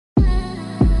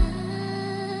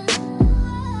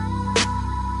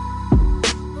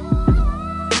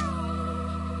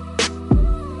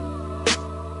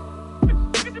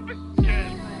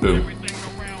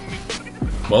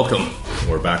Welcome.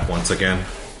 We're back once again.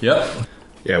 Yep.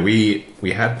 Yeah, we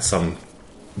had some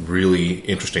really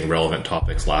interesting, relevant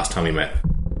topics last time we met.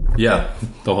 Yeah,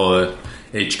 the whole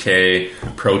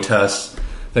HK protests.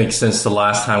 I think since the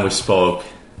last time we spoke,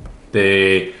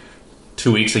 2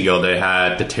 weeks ago, they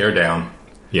had the teardown.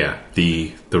 Yeah,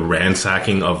 the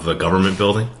ransacking of the government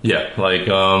building. Yeah, like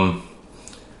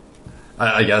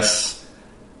I guess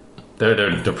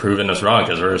they're proving us wrong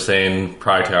because we were saying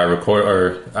prior to our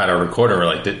recorder, we're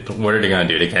like, what are they going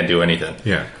to do? They can't do anything.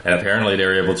 Yeah, and apparently they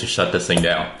were able to shut this thing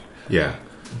down. Yeah,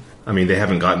 I mean they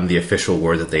haven't gotten the official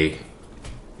word that they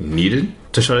needed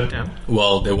to shut it down.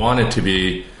 Well, they want it to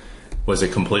be. Was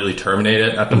it completely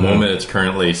terminated? At the moment, it's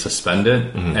currently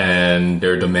suspended, and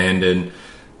they're demanding.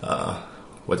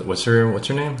 What's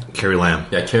her name? Carrie Lam.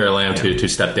 Yeah, Carrie Lam to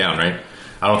step down, right?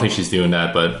 I don't think she's doing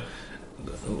that, but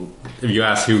if you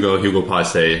ask Hugo will probably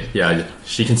say, yeah,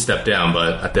 she can step down,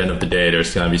 but at the end of the day,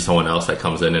 there's going to be someone else that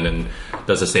comes in and then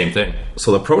does the same thing.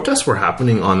 So the protests were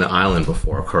happening on the island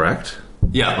before, correct?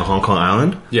 Yeah. On Hong Kong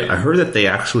Island? Yeah. I heard that they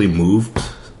actually moved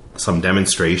some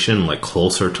demonstration like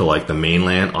closer to like the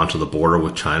mainland onto the border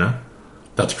with China.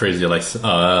 That's crazy, like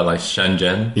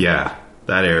Shenzhen. Yeah,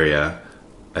 that area.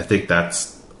 I think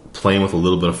that's playing with a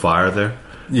little bit of fire there.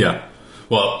 Yeah.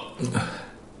 Well,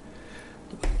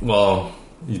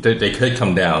 they could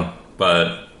come down,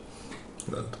 but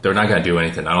they're not going to do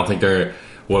anything. I don't think they're.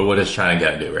 What is China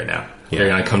going to do right now? Yeah. They're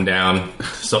going to come down.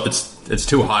 So it's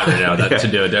too hot right now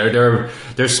to do it.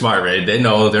 They're smart, right? They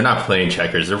know they're not playing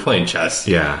checkers. They're playing chess.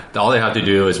 Yeah. All they have to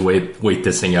do is wait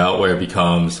this thing out where it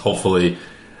becomes, hopefully,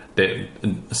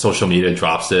 social media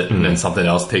drops it and then something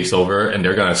else takes over, and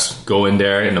they're going to go in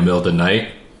there in the middle of the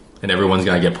night and everyone's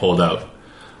going to get pulled out.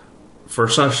 For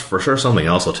sure something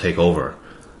else will take over.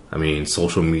 I mean,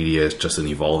 social media is just an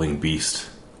evolving beast.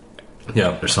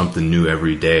 Yeah. There's something new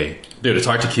every day. Dude, it's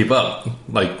hard to keep up.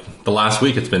 Like, the last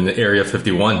week, it's been the Area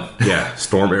 51. Yeah,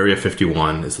 Storm Area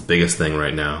 51 is the biggest thing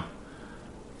right now.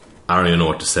 I don't even know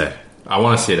what to say. I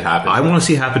want to see it happen. I want to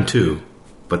see it happen too.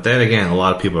 But then again, a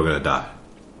lot of people are going to die.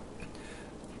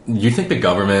 You think the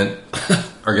government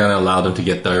are going to allow them to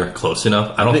get there close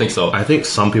enough? I don't think so. I think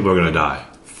some people are going to die.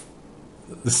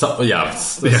 Some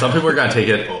people are going to take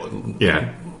it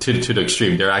to the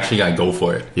extreme. They're actually going to go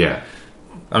for it. Yeah.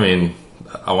 I mean,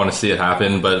 I want to see it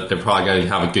happen, but they're probably going to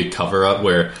have a good cover-up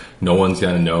where no one's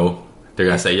going to know. They're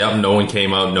going to say, yep, no one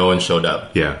came out, no one showed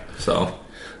up. Yeah. So,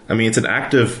 I mean, it's an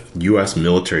active U.S.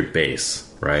 military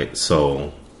base, right?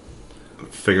 So, I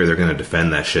figure they're going to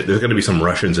defend that shit. There's going to be some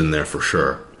Russians in there for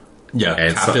sure. Yeah,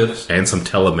 and captives. And some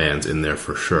Talibans in there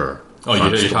for sure. Oh,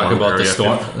 you're talking about the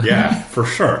storm? Yeah, for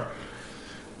sure.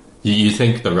 You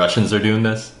think the Russians are doing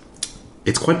this?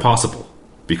 It's quite possible,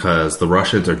 because the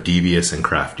Russians are devious and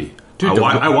crafty. Dude,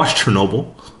 I watched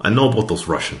Chernobyl. I know about those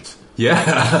Russians.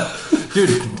 Yeah.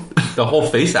 Dude, the whole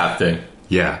face app thing.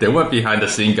 Yeah. They went behind the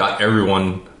scene, got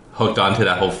everyone hooked onto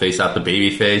that whole face app, the baby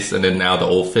face, and then now the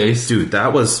old face. Dude,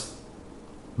 that was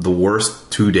the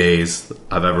worst 2 days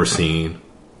I've ever seen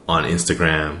on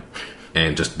Instagram,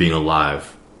 and just being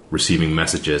alive, receiving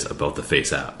messages about the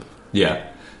face app. Yeah.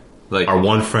 Like our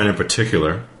one friend in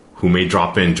particular, who may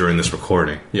drop in during this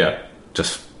recording. Yeah.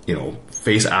 Just,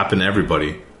 face apping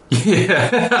everybody.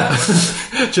 Yeah.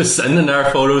 Just sending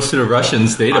our photos to the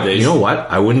Russians database. You know what?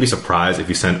 I wouldn't be surprised if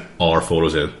he sent all our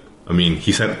photos in. I mean,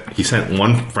 he sent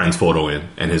one friend's photo in,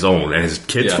 and his own, and his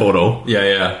kid's photo.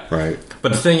 Yeah. Right.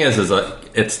 But the thing is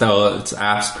it's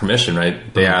app's permission,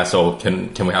 right? They ask,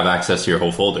 can we have access to your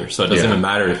whole folder? So it doesn't even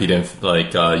matter if you didn't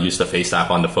use the face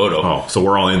app on the photo. Oh, so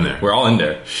we're all in there. We're all in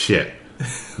there. Shit,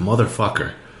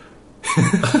 motherfucker.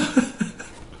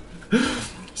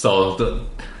 So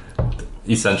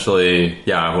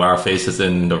essentially, our face is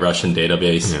in the Russian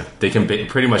database. Yeah. They can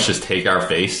pretty much just take our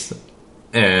face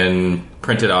and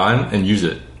print it on and use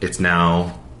it. It's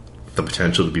now the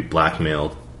potential to be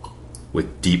blackmailed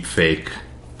with deep fake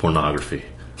pornography.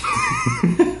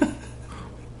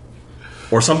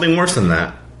 Or something worse than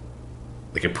that.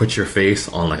 They can put your face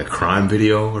on like a crime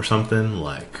video or something.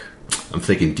 Like, I'm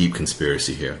thinking deep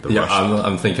conspiracy here.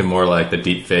 I'm thinking more like the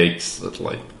deep fakes,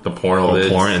 like the porno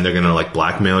porn, and they're gonna like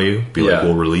blackmail you, like,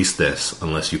 we'll release this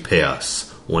unless you pay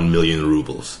us 1 million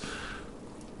rubles.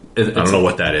 I don't know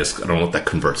what that is. I don't know what that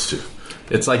converts to.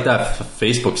 It's like that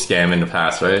Facebook scam in the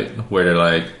past, right? Where they're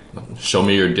like, show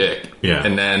me your dick. Yeah.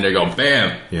 And then they go,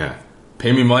 bam. Yeah.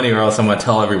 Pay me money or else I'm going to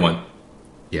tell everyone.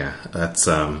 Yeah. That's,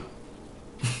 I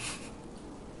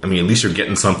mean, at least you're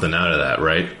getting something out of that,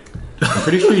 right? I'm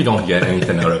pretty sure you don't get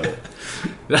anything out of it.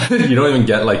 You don't even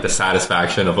get like the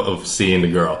satisfaction of seeing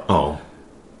the girl. Oh.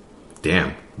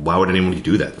 Damn. Why would anyone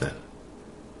do that then?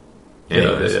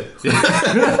 Anyways.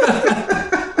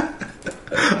 Yeah.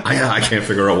 I can't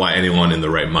figure out why anyone in the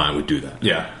right mind would do that.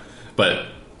 Yeah, but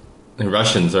the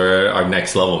Russians are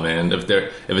next level, man. If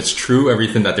it's true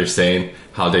everything that they're saying,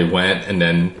 how they went, and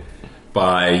then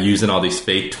by using all these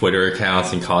fake Twitter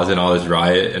accounts and causing all this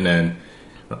riot, and then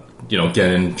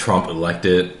getting Trump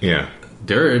elected, Yeah.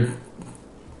 they're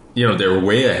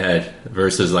way ahead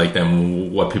versus like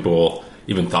them what people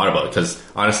even thought about. Because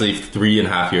honestly,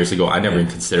 3.5 years ago, I never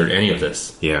even considered any of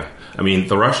this. Yeah. I mean,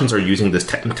 the Russians are using this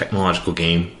technological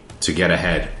game to get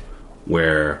ahead,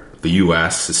 where the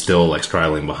U.S. is still like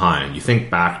straddling behind. You think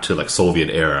back to like Soviet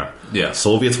era. Yeah.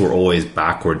 Soviets were always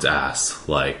backwards ass.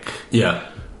 Like, Yeah,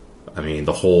 I mean,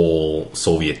 the whole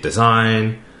Soviet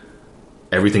design,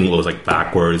 everything was like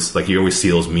backwards. Like, you always see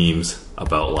those memes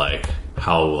about like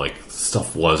how like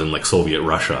stuff was in like Soviet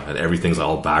Russia, and everything's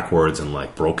all backwards and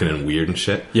like broken and weird and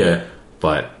shit. yeah,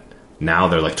 But now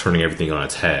they're like turning everything on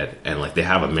its head, and like they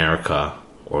have America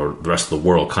or the rest of the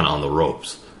world kind of on the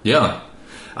ropes. yeah.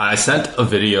 I sent a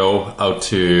video out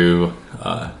to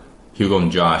Hugo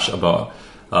and Josh about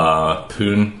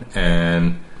Putin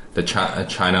and the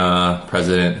China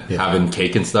president having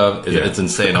cake and stuff. It's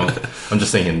insane. I'm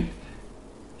just thinking,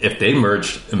 if they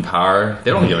merge in power,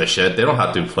 they don't give a shit. They don't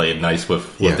have to play it nice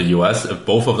with the U.S. If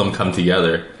both of them come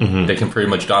together, they can pretty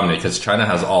much dominate, because China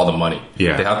has all the money.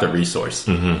 Yeah. They have the resource.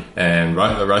 And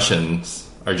the Russians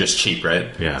are just cheap, right?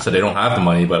 Yeah. So they don't have the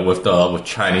money, but with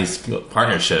Chinese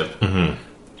partnership,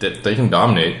 they can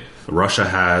dominate. Russia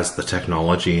has the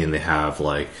technology, and they have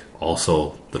like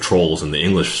also the trolls and the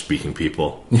English speaking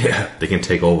people. Yeah. They can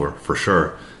take over for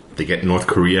sure. They get North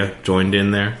Korea joined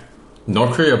in there.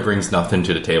 North Korea brings nothing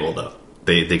to the table, though.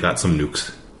 They got some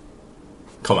nukes.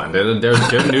 Come on, their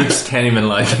nukes can't even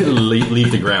like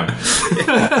leave the ground.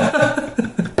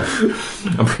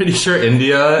 I'm pretty sure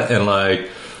India and like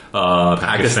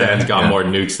Pakistan's got more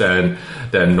nukes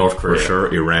than North Korea. For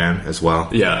sure, Iran as well.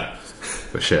 Yeah,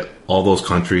 But shit, all those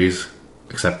countries,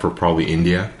 except for probably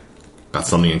India, got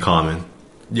something in common.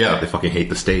 They yeah, fucking hate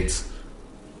the States.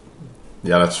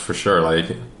 yeah. That's for sure.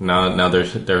 Like now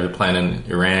they're planning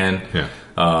Iran,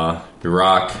 Yeah.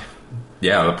 Iraq,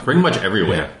 yeah, pretty much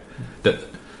everywhere.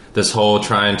 This whole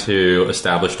trying to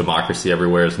establish democracy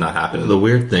everywhere is not happening. The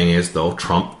weird thing is, though,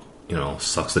 Trump,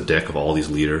 sucks the dick of all these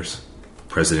leaders.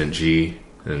 President Xi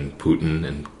and Putin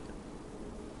and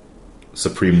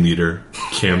Supreme Leader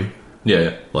Kim.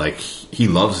 Yeah, Like, he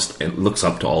loves and looks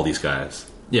up to all these guys.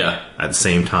 yeah. At the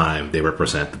same time, they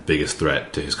represent the biggest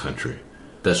threat to his country.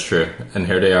 That's true. And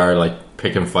here they are, like,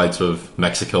 picking fights with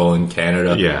Mexico and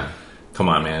Canada. Yeah. Come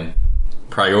on, man.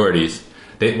 Priorities.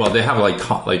 They have, like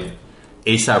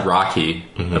ASAP Rocky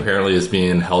apparently is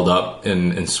being held up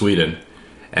in Sweden.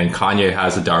 And Kanye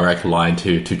has a direct line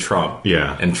to Trump.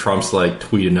 Yeah. And Trump's, like,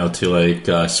 tweeting out to,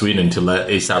 like, Sweden to let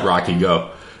ASAP Rocky go.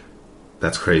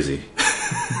 That's crazy.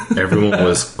 Everyone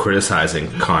was criticizing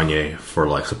Kanye for,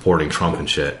 like, supporting Trump and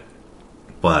shit.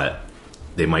 But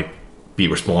they might be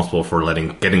responsible for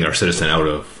getting our citizen out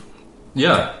of.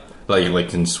 Yeah.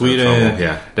 Like in Sweden, trouble,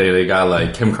 yeah. they got,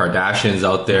 like, Kim Kardashian's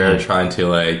out there trying to,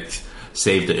 like,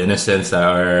 save the innocents that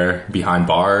are behind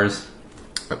bars.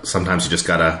 Sometimes you just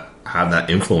gotta have that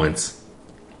influence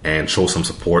and show some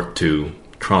support to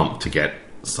Trump to get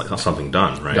something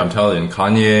done, right? I'm telling you,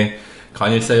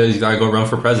 Kanye said he's gotta go run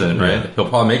for president, right? Yeah. He'll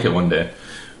probably make it one day.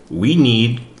 We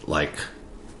need, like,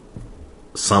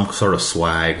 some sort of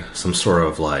swag, some sort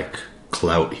of, like,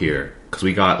 clout here. Because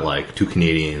we got, like, two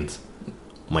Canadians,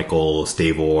 Michael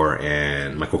Stavor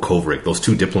and Michael Kovrig, those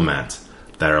two diplomats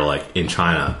that are, like, in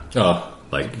China. Oh,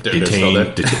 Like, They're still there?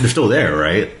 they're still there,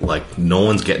 right? Like, no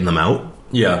one's getting them out.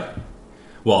 yeah.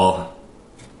 Well,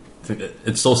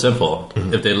 it's so simple.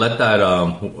 If they let that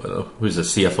who's the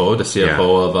CFO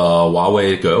of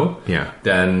Huawei go, Yeah.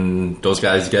 then those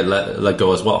guys get let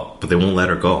go as well. But they won't let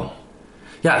her go.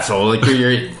 Yeah, so like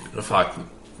you're fuck.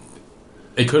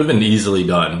 It could have been easily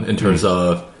done in terms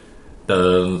of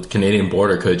the Canadian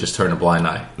border could just turn a blind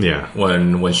eye. Yeah.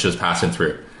 When she was passing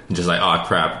through, and just like, oh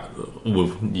crap,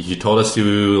 you told us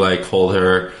to like hold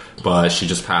her, but she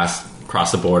just passed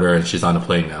across the border and she's on the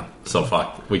plane now. So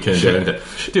fuck, we couldn't do it,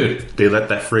 dude. They let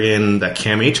that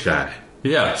Cam H guy.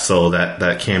 Yeah, So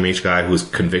that Cam H guy who was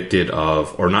convicted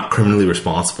of, or not criminally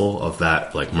responsible of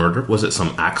that, like, murder. Was it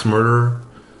some axe murder?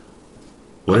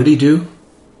 What did he do?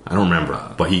 I don't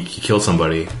remember. But he killed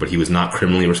somebody, but he was not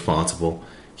criminally responsible.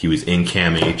 He was in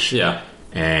Cam H. yeah,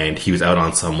 And he was out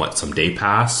on some day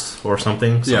pass or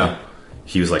something. So Yeah.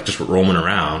 he was, like, just roaming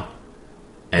around.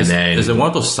 And then... is it one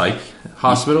of those psych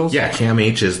hospitals? Yeah, Cam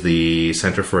H is the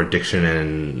Center for Addiction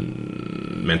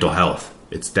and Mental Health.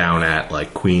 It's down at,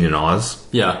 like, Queen and Oz.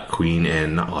 yeah, Queen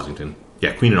and not Ossington.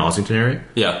 Yeah, Queen and Ossington area.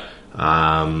 yeah.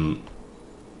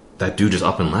 that dude just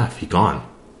up and left. He gone.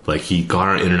 Like, he got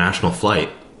on an international flight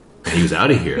and he was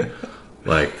out of here.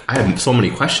 Like, I had so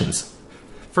many questions.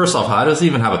 First off, how does he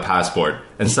even have a passport?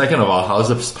 And second of all, how is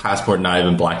his passport not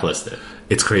even blacklisted?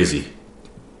 It's crazy.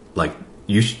 Like,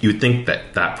 you'd think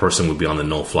that person would be on the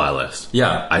no-fly list.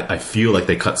 Yeah. I feel like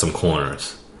they cut some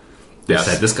corners. They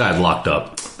said, this guy's locked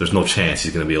up. There's no chance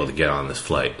he's going to be able to get on this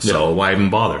flight. So why even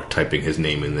bother typing his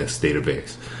name in this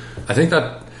database? I think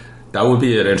that would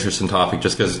be an interesting topic,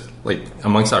 just because, like,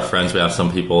 amongst our friends, we have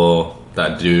some people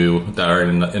that are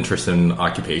interested in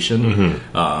occupation.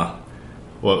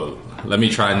 Well, let me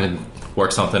try and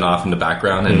work something off in the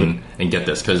background and get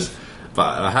this, because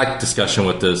I had a discussion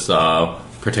with this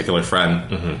particular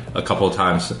friend a couple of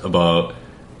times about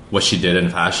what she did in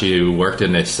the past. She worked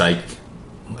in a psych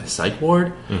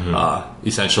ward,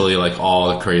 essentially, like all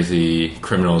the crazy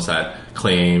criminals that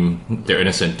claim they're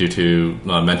innocent due to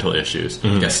mental issues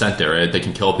get sent there, right? They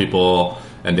can kill people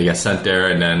and they get sent there,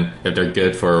 and then if they're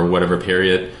good for whatever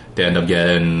period, they end up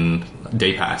getting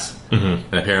day pass.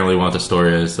 And apparently one of the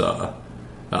stories,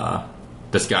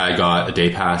 this guy got a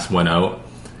day pass, went out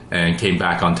and came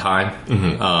back on time.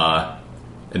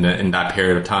 In that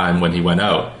period of time when he went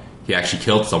out, he actually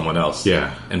killed someone else.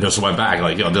 Yeah. And just went back.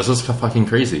 Like, this is fucking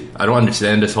crazy. I don't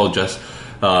understand this whole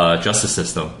justice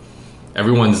system.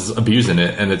 Everyone's abusing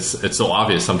it, and it's so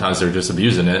obvious. Sometimes they're just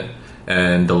abusing it.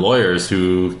 And the lawyers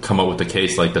who come up with the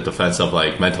case, like the defense of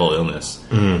like mental illness,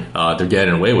 they're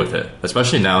getting away with it.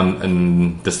 Especially now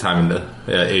in this time in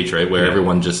the age, right, where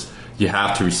everyone you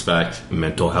have to respect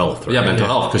mental health. Right? Yeah, mental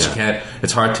health, because you can't.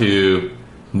 It's hard to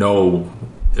know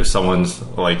if someone's,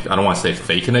 like, I don't want to say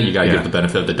faking it. You got to give the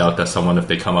benefit of the doubt that someone, if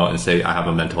they come out and say, I have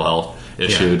a mental health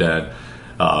issue, that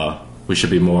we should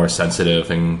be more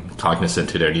sensitive and cognizant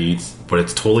to their needs. But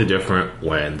it's totally different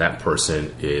when that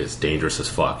person is dangerous as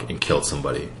fuck and killed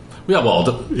somebody. Yeah,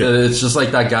 well, it's just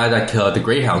like that guy that killed the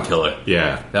Greyhound killer.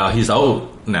 Yeah. Now he's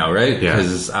out now, right? Yeah.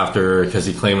 Because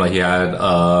he claimed like he had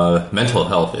mental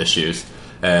health issues,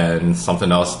 and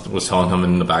something else was telling him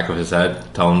in the back of his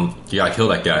head, telling him, you gotta kill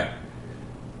that guy.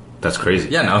 That's crazy.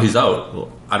 Yeah, now he's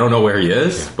out. I don't know where he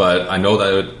is, but I know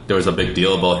that there was a big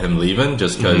deal about him leaving,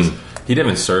 just because he didn't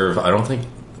even serve, I don't think,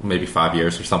 maybe 5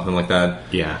 years or something like that.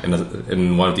 Yeah.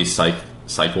 In one of these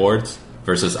psych wards,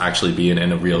 versus actually being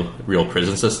in a real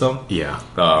prison system. Yeah.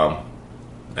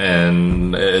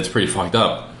 And it's pretty fucked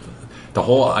up. The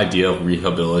whole idea of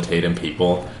rehabilitating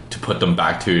people to put them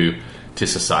back to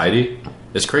society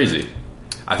is crazy.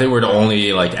 I think we're the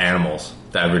only like animals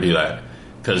that ever do that.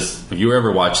 Because if you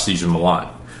ever watch Cesar Millan,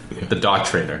 the dog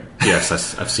trainer. Yes,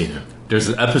 I've seen it. There's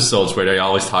episodes where they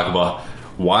always talk about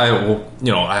why,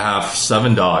 I have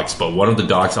 7 dogs, but one of the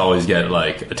dogs always get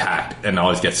like attacked and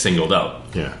always gets singled out.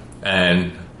 Yeah.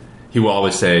 And he will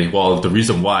always say, well, the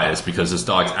reason why is because this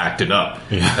dog's acting up.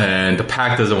 Yeah. And the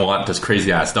pack doesn't want this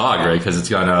crazy ass dog, right? Because it's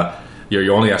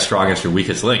you're only as strong as your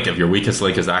weakest link. If your weakest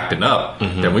link is acting up,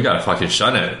 then we gotta fucking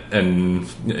shun it. And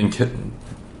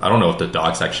I don't know if the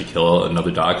dogs actually kill another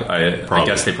dog. I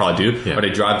guess they probably do. Yeah. Or they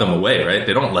drive them away, right?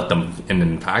 They don't let them in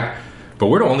the pack. But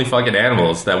we're the only fucking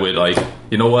animals that would like,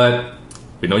 you know what?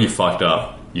 We know you fucked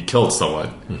up. You killed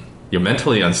someone. You're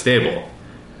mentally unstable.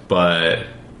 But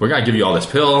we're going to give you all this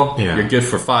pill. Yeah. You're good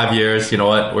for 5 years. You know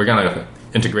what? We're going to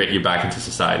integrate you back into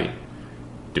society.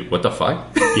 Dude, what the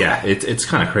fuck? Yeah, it's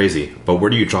kind of crazy. But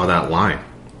where do you draw that line?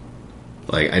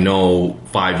 Like, I know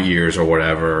 5 years or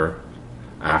whatever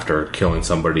after killing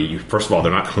somebody, first of all,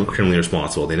 they're not criminally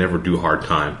responsible. They never do hard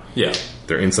time. Yeah.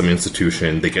 They're in some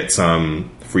institution. They get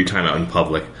some free time out in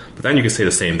public. But then you can say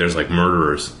the same. There's like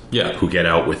murderers who get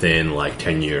out within like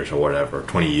 10 years or whatever,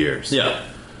 20 years. Yeah.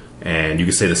 And you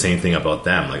can say the same thing about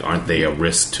them. Like, aren't they a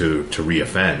risk to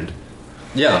reoffend?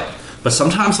 Yeah. But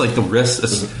sometimes, like, the risk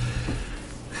is...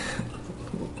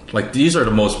 Like, these are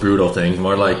the most brutal things.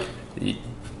 More like,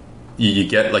 you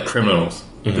get, like, criminals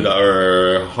that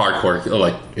are hardcore.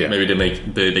 Like, maybe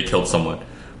they killed someone.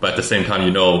 But at the same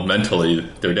time, mentally,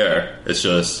 they're there. It's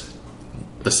just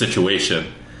the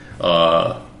situation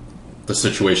that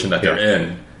they're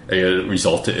in. It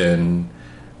resulted in...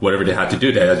 whatever they had to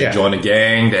do. They had to join a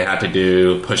gang, they had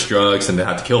to push drugs, and they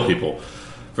had to kill people.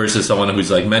 Versus someone who's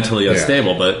like mentally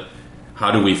unstable. But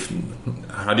how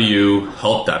do you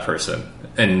help that person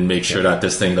and make sure that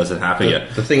this thing doesn't happen again?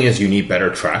 The thing is, you need better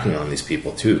tracking on these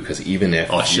people too, because even if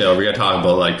are we gonna talk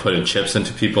about like putting chips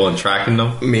into people and tracking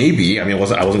them? Maybe. I mean,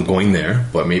 I wasn't going there,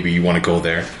 but maybe you want to go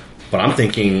there. But I'm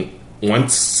thinking,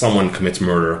 once someone commits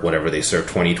murder, whatever, they serve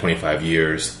 20, 25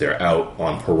 years, they're out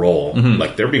on parole,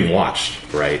 like, they're being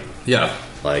watched, right? Yeah.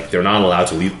 Like, they're not allowed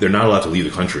to leave the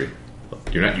country.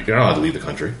 You're not allowed to leave the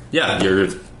country. Yeah,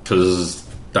 because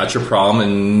that's your problem,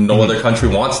 and no other country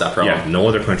wants that problem. Yeah, no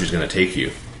other country's going to take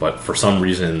you. But for some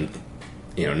reason,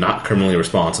 not criminally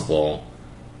responsible,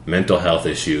 mental health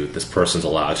issue, this person's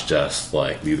allowed to just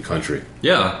like leave the country.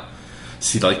 Yeah.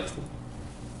 See, like,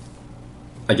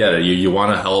 I get it. You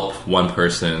want to help one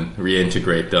person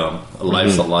reintegrate them. A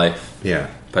life's a life. Yeah.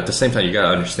 But at the same time, you got to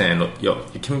understand,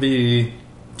 it can be...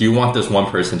 Do you want this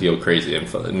one person to go crazy and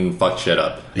fuck shit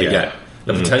up? Yeah. Again,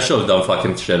 the potential of them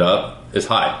fucking shit up is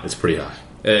high. It's pretty high.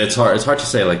 It's hard to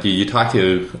say. Like, you talk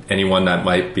to anyone that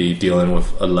might be dealing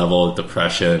with a level of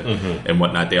depression and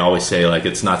whatnot, they always say, like,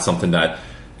 it's not something that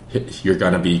you're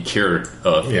going to be cured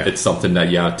of. Yeah. It's something that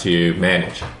you have to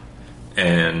manage.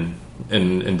 And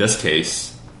in this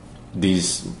case,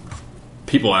 these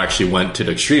people actually went to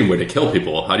the extreme where they kill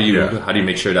people. How do you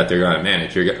make sure that they're going to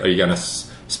manage? Are you going to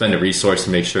spend a resource to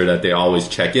make sure that they always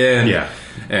check in? Yeah.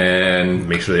 And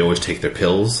make sure they always take their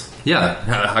pills. Yeah.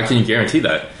 How can you guarantee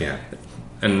that? Yeah.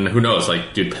 And who knows?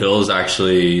 Like, do pills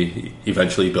actually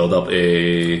eventually build up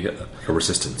a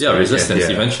resistance? Yeah, right? resistance.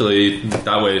 Yeah. Eventually,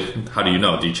 that way, how do you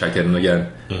know? Do you check in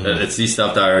again? It's these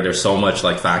stuff that there's so much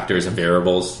like factors and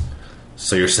variables.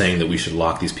 So you're saying that we should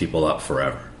lock these people up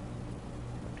forever?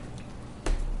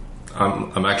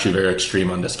 I'm actually very extreme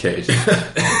on this case.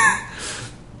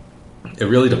 It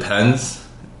really depends,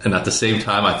 and at the same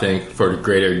time, I think for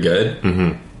greater good.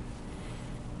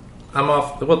 I'm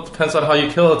off. Well, it depends on how you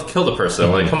kill the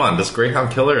person. Like, come on, this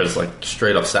Greyhound killer is like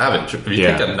straight up savage. If you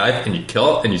take a knife and you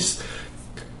kill and you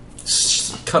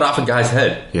cut off a guy's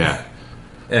head,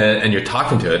 and you're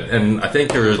talking to it, and I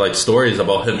think there was like stories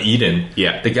about him eating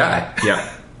the guy.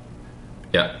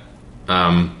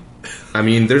 I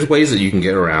mean, there's ways that you can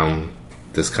get around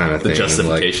this kind of thing. The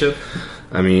justification. Like,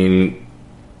 I mean,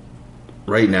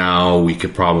 right now we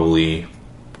could probably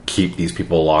keep these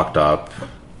people locked up.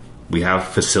 We have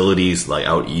facilities like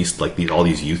out east, like all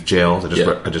these youth jails.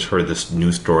 I just heard this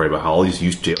news story about how all these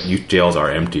youth jails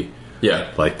are empty.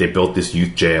 Yeah, like they built this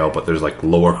youth jail, but there's like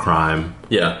lower crime.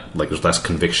 Yeah, like there's less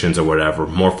convictions or whatever.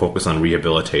 More focus on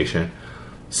rehabilitation.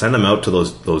 Send them out to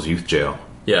those youth jail.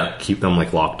 Yeah, keep them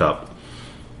like locked up.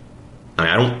 I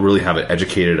mean, I don't really have an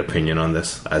educated opinion on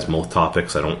this, as most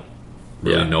topics. I don't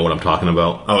really know what I'm talking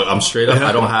about. Oh, I'm straight up.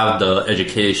 I don't have the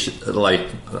education.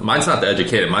 Like, mine's not the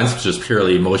educated. Mine's just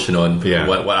purely emotional and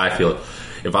what I feel.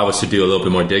 If I was to do a little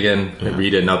bit more digging and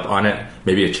reading up on it,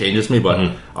 maybe it changes me.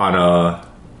 But on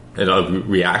a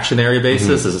reactionary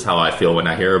basis, this is how I feel when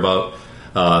I hear about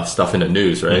stuff in the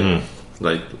news, right?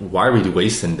 Like, why are we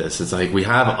wasting this? It's like we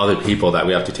have other people that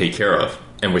we have to take care of.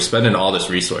 And we're spending all this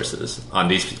resources on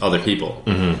these other people.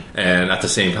 And at the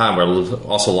same time, we're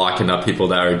also locking up people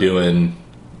that are doing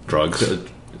drugs.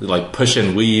 Like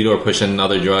pushing weed or pushing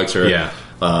other drugs or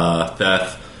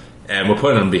theft. And we're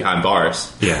putting them behind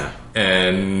bars. Yeah.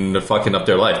 And they're fucking up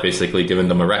their life, basically giving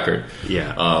them a record.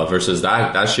 Yeah. Versus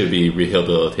that should be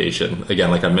rehabilitation. Again,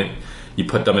 like I meant, you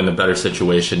put them in a better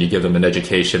situation. You give them an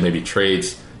education, maybe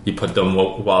trades. You put them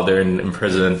while they're in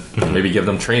prison, maybe give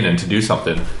them training to do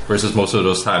something. Versus most of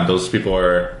those times, those people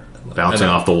are bouncing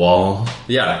off the wall.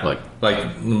 Yeah,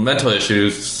 like mental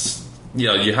issues.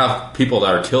 You have people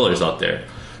that are killers out there,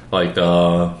 like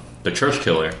the church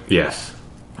killer. Yes,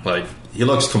 like he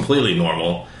looks completely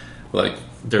normal. Like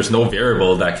there's no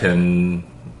variable that can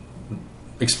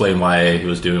explain why he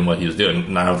was doing what he was doing,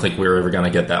 and I don't think we're ever going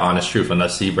to get that honest truth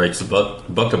unless he breaks a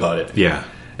book about it. Yeah.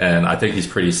 And I think he's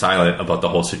pretty silent about the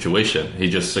whole situation. He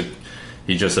just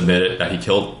admitted that he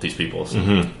killed these people.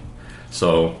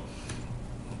 So,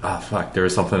 there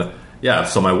was something. Yeah,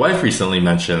 so my wife recently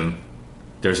mentioned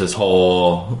there's this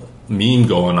whole meme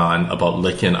going on about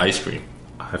licking ice cream.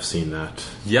 I've seen that.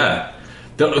 Yeah,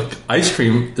 the ice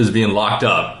cream is being locked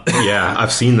up. Yeah,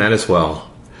 I've seen that as well.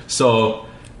 So,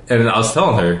 and I was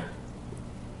telling her,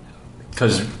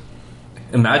 because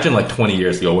imagine like 20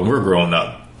 years ago when we were growing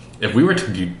up. If we were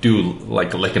to do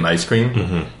like licking ice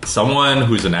cream, someone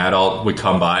who's an adult would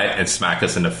come by and smack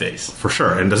us in the face. For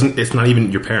sure. And it's not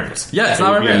even your parents. Yeah, it's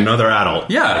not our parents. Another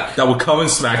adult. Yeah, that would come and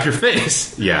smack your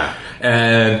face. Yeah.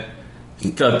 And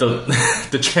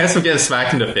the chance of getting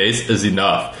smacked in the face is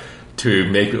enough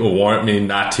to warrant me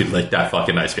not to lick that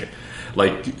fucking ice cream.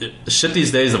 Like, shit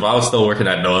these days, if I was still working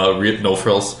at No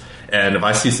Frills, and if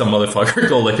I see some motherfucker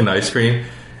go licking ice cream,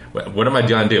 what am I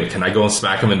going to do? Can I go and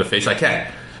smack him in the face? I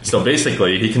can't. So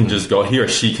basically, he can just go, he or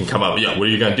she can come up, what are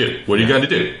you going to do? What are you going to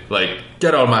do? Like,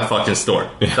 get out of my fucking store.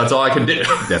 That's all I can do.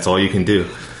 That's all you can do.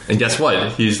 And guess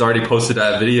what? He's already posted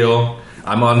that video.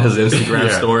 I'm on his Instagram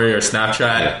story or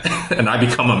Snapchat, and I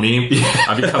become a meme.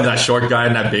 I become that short guy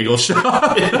in that bagel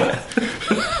shop.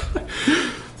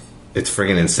 It's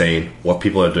friggin' insane what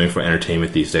people are doing for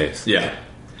entertainment these days. Yeah.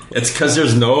 It's because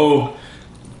there's no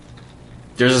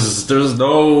there's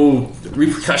no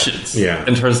repercussions. Yeah.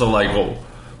 In terms of like, well,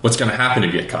 what's going to happen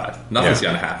if you get caught? Nothing's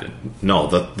going to happen. No,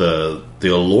 the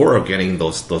allure of getting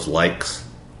those likes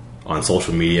on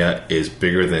social media is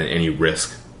bigger than any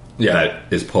risk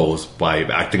that is posed by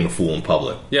acting a fool in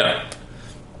public. Yeah.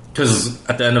 Because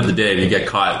at the end of the day, if you get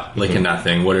caught linking that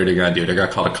thing, what are they going to do? They're going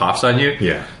to call the cops on you?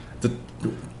 Yeah.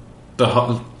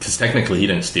 Because technically he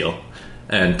didn't steal.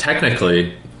 And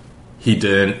technically he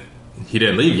didn't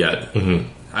leave yet.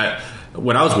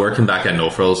 When I was working back at No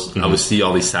Frills, I would see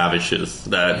all these savages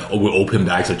that would open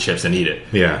bags of chips and eat it.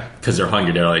 Yeah. Because they're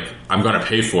hungry. They're like, I'm going to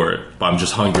pay for it, but I'm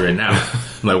just hungry right now.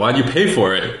 I'm like, why'd you pay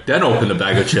for it? Then open the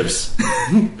bag of chips.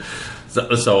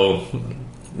 So,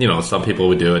 you know, some people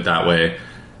would do it that way.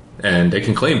 And they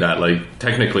can claim that, like,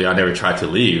 technically I never tried to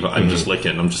leave. I'm just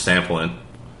licking. I'm just sampling.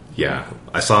 Yeah.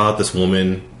 I saw this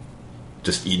woman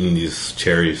just eating these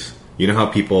cherries. You know how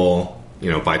people, you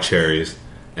know, buy cherries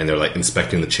and they're like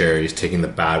inspecting the cherries, taking the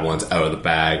bad ones out of the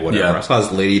bag, whatever. Yeah. I saw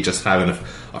this lady just having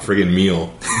a friggin'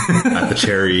 meal at the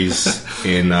cherries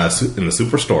in the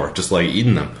superstore, just like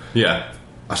eating them. Yeah.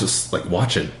 I was just like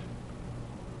watching.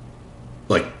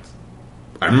 Like,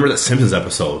 I remember that Simpsons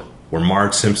episode where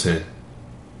Marge Simpson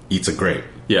eats a grape.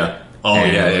 Yeah. Oh,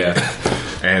 And-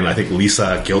 yeah. And I think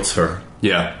Lisa guilts her.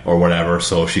 Yeah. Or whatever,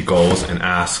 so she goes and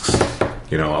asks,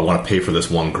 you know, I want to pay for this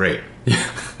one grape.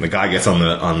 Yeah. The guy gets on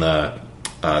the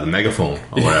megaphone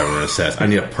or whatever and says, I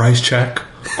need a price check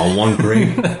on one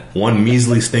grape, one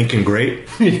measly stinking grape.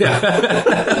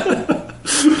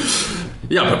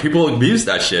 Yeah, but people abuse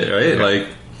that shit, right? Yeah. Like,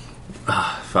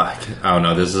 fuck. I don't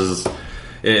know. This is...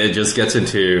 It just gets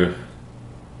into...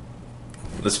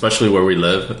 Especially where we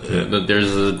live,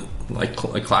 there's a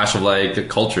clash of like the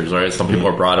cultures, right? Some people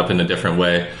are brought up in a different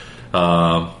way.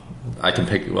 I can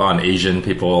pick on Asian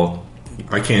people.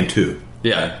 I can too.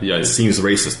 Yeah. It seems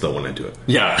racist though when I do it.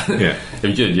 Yeah. Yeah.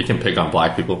 If you can pick on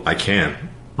black people. I can.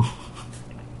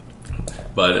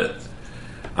 But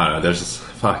I don't know. There's just...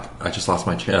 Fuck. I just lost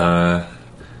my...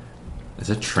 is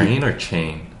it train or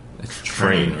chain? It's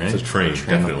train, right? It's a train,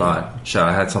 Train definitely. of thought. Shit,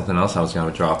 I had something else I was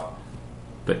going to drop.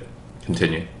 But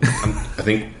continue. I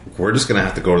think we're just gonna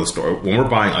have to go to the store when we're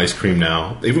buying ice cream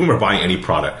now. Even when we're buying any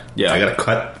product, Yeah. I gotta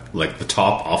cut like the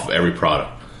top off of every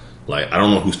product. Like I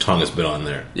don't know whose tongue has been on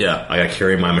there. Yeah. I gotta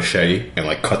carry my machete and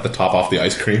like cut the top off the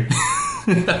ice cream.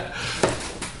 They're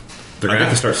gonna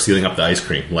have to start sealing up the ice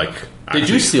cream. Like Did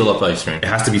you seal up ice cream? It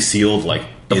has to be sealed like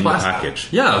in plastic- the package.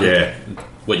 Yeah.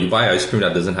 What, you buy ice cream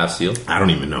that doesn't have seal? I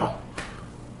don't even know.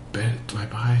 Do I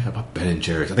buy? How about Ben and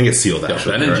Jerry's? I think it's sealed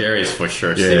actually. Ben and right? Jerry's for sure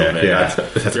Yeah, seal, man. yeah. They're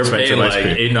That's paying expensive like ice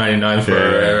cream.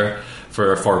 $8.99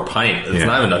 for a pint. It's Yeah.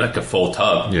 not even like a full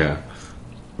tub. Yeah.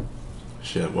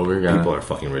 Shit, what we're gonna... People are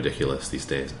fucking ridiculous these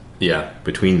days. Yeah.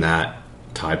 Between that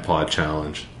Tide Pod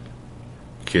challenge,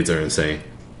 kids are insane.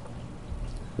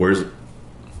 Where's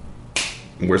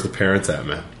the parents at,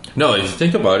 man? No, if you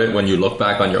think about it, when you look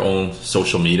back on your own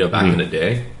social media back in the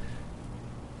day,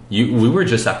 we were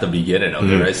just at the beginning of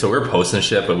it, right? So we were posting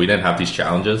shit, but we didn't have these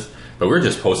challenges. But we were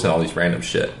just posting all these random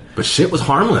shit. But shit was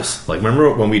harmless. Like,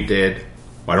 remember when we did,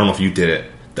 I don't know if you did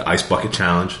it, the ice bucket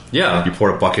challenge? Yeah. You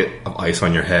poured a bucket of ice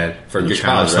on your head. For a you good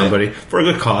challenged cause, right? somebody. For a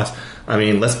good cause. I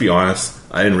mean, let's be honest.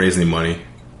 I didn't raise any money.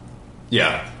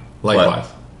 Yeah. Likewise.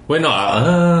 Wait, no,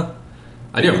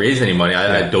 I didn't raise any money.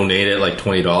 I donated like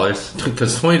 $20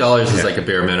 because $20 is like a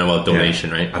bare minimum of donation,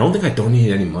 right? I don't think I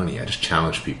donated any money. I just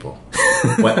challenged people.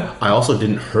 But I also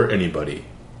didn't hurt anybody.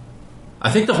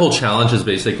 I think the whole challenge is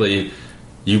basically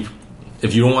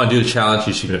if you don't want to do the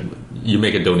challenge, you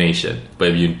make a donation. But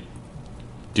if you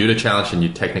do the challenge and you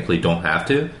technically don't have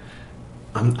to.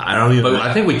 I don't even. But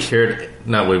I think we cared.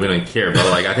 Not we didn't care, but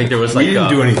like I think there was like we didn't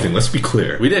do anything. Let's be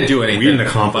clear. We didn't do anything. We didn't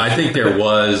accomplish. But I think there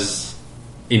was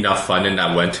enough funding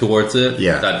that went towards it.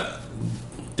 Yeah. That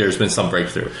there's been some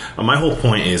breakthrough. My whole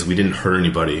point is we didn't hurt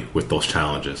anybody with those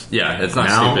challenges. Yeah, it's not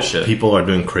Now stupid shit. people are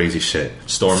doing crazy shit.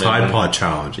 Storming. Tide Pod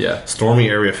challenge. Yeah. Stormy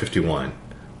Area 51.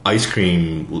 Ice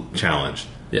cream challenge.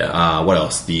 Yeah. What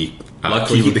else? The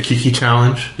Luckily- the Kiki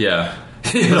challenge. Yeah.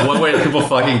 The one way that people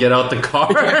fucking get out the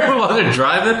car while they're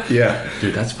driving. Yeah.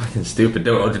 Dude, that's fucking stupid.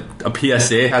 A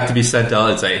PSA had to be sent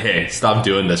out and say, hey, stop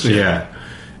doing this shit. Yeah.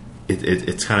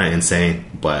 It's kind of insane,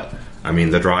 but I mean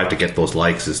the drive to get those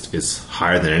likes is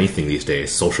higher than anything these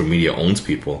days. Social media owns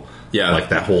people. Yeah. Like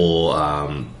that whole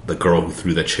the girl who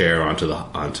threw the chair onto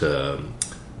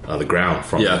the ground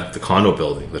from Yeah. the condo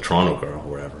building, the Toronto girl or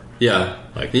whatever. Yeah.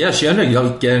 Like- yeah, she ended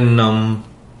up getting,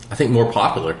 I think, more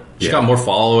popular. She Yeah. got more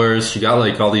followers. She got,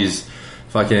 like, all these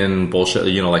fucking bullshit,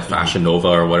 you know, like Fashion Nova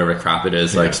or whatever crap it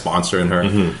is, like, sponsoring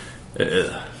her.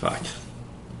 Fuck.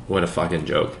 What a fucking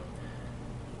joke.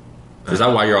 Is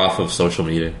that why you're off of social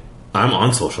media? I'm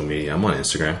on social media. I'm on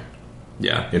Instagram.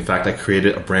 Yeah. In fact, I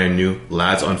created a brand new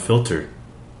Lads Unfiltered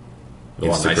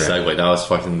Well, nice segue. That was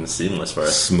fucking seamless for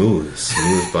us.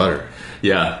 Smooth butter.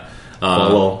 Yeah.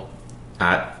 Follow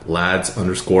at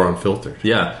lads_unfiltered.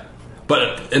 Yeah.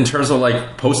 But in terms of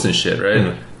like posting shit,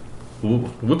 right?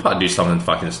 We'll probably do something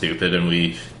fucking stupid and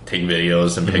we take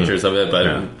videos and pictures of it,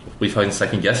 but we fucking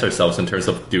second guess ourselves in terms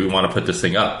of, do we want to put this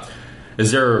thing up?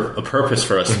 Is there a purpose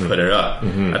for us to put it up?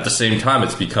 At the same time,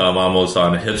 it's become almost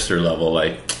on a hipster level.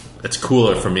 Like, it's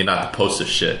cooler for me not to post this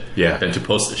shit than to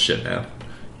post this shit now.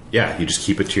 Yeah, you just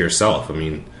keep it to yourself. I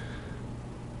mean,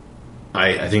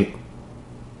 I think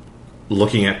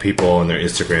looking at people and their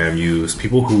Instagram use,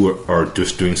 people who are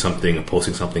just doing something and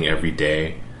posting something every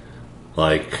day,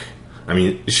 like, I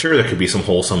mean, sure, there could be some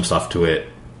wholesome stuff to it,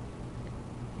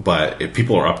 but if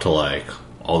people are up to like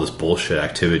all this bullshit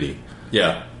activity,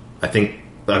 I think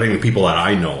the people that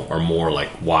I know are more like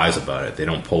wise about it. They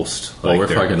don't post like we're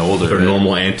fucking older. Their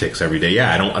normal antics every day.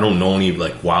 Yeah, I don't know any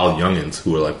like wild youngins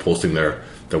who are like posting their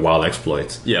wild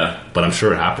exploits. Yeah, but I'm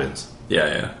sure it happens.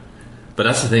 Yeah. But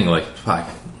that's the thing. Like, fuck,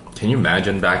 can you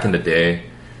imagine back in the day?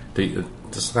 This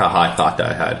is how I thought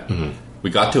that I had. We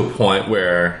got to a point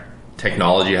where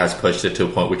technology has pushed it to a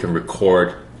point we can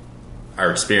record our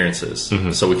experiences,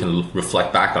 so we can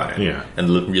reflect back on it and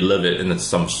relive it in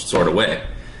some sort of way.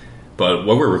 But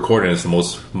what we're recording is the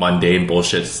most mundane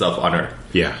bullshit stuff on earth.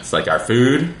 Yeah. It's like our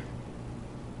food.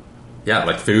 Yeah,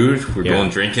 like food. We're going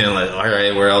drinking. Like, all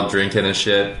right, we're out drinking and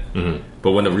shit.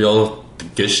 But when the real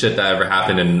good shit that ever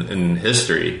happened in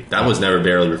history, that was never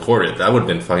barely recorded. That would have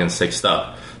been fucking sick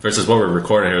stuff. Versus what we're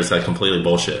recording here is like completely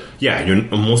bullshit. Yeah,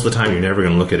 most of the time you're never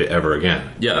going to look at it ever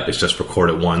again. Yeah. It's just record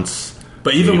it once.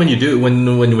 But even when you do,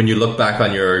 when you look back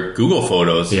on your Google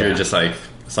photos, you're just like,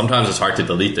 sometimes it's hard to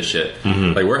delete the shit.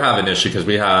 Like, we're having an issue because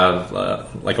we have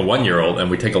like a 1-year-old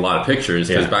and we take a lot of pictures.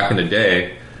 Because back in the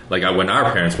day, like when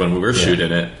our parents, when we were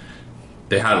shooting it,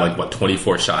 they had like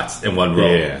 24 shots in one row,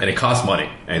 and it cost money.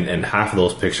 And half of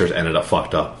those pictures ended up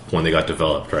fucked up when they got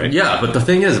developed, right? Yeah, but the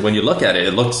thing is, when you look at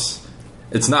it,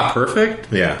 it's not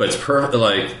perfect. Yeah, but it's perfect.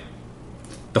 Like,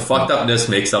 the fucked upness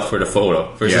makes up for the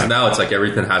photo. Versus now, it's like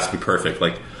everything has to be perfect.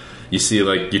 Like, you see,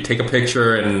 like, you take a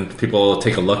picture and people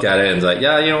take a look at it and it's like,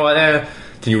 yeah, you know what?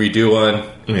 Can you redo one?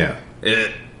 Yeah.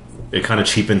 It kind of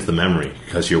cheapens the memory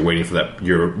because you're waiting for that.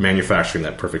 You're manufacturing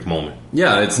that perfect moment.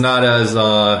 Yeah, it's not as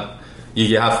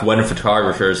you have wedding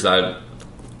photographers that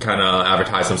kind of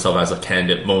advertise themselves as a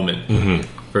candid moment.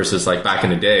 Versus like back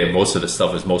in the day, most of the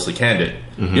stuff is mostly candid.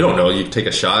 You don't know. You take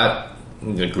a shot,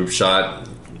 a group shot.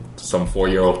 Some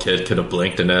 4-year-old kid could have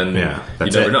blinked, and then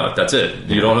you never know. That's it.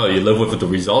 You don't know. You live with the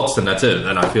results, and that's it.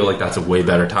 And I feel like that's a way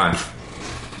better time.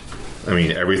 I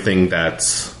mean, everything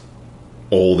that's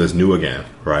old is new again,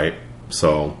 right?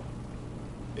 So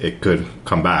it could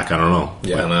come back. I don't know.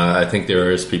 Yeah, and I think there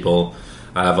is people.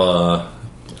 I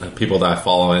have people that I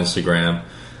follow on Instagram,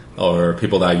 or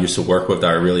people that I used to work with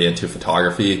that are really into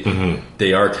photography.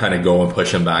 They are kind of going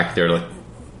pushing back. They're like,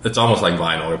 it's almost like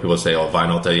vinyl, where people say, "Oh,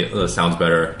 vinyl sounds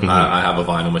better." I have a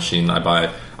vinyl machine. I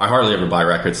hardly ever buy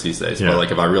records these days. But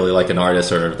like, if I really like an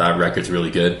artist or if that record's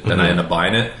really good, then I end up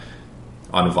buying it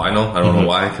on vinyl. I don't know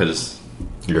why, because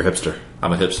you're a hipster.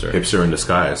 I'm a hipster. Hipster in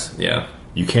disguise. Yeah.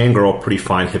 You can grow a pretty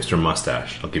fine hipster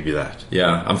mustache. I'll give you that.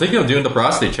 Yeah, I'm thinking of doing the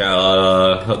prostate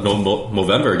channel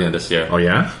November again this year. Oh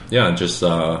yeah. Yeah, just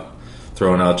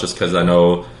throwing out just because I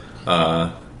know.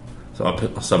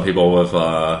 Some people with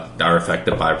that are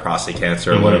affected by prostate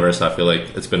cancer or whatever, so I feel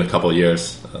like it's been a couple of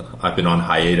years. I've been on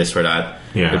hiatus for that.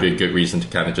 Yeah. It'd be a good reason to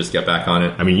kind of just get back on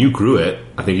it. I mean, you grew it.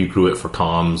 I think you grew it for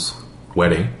Tom's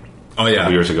wedding. Oh, yeah. A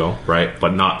couple years ago, right?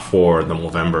 But not for the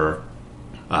Movember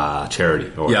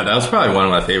charity. Yeah, that was probably one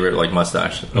of my favorite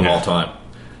mustache of all time.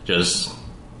 Just,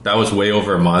 that was way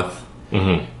over a month.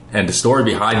 And the story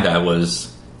behind that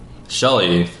was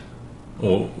Shelly...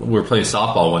 Well, we were playing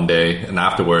softball one day, and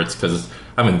afterwards, because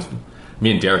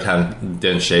me and Derek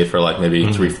didn't shave for maybe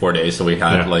 3-4 days, so we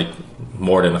had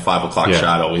more than a 5 o'clock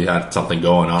shadow. We had something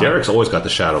going on. Derek's always got the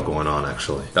shadow going on,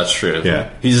 actually. That's true.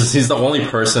 Yeah, he's the only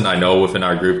person I know within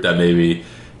our group that maybe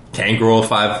can grow a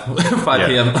 5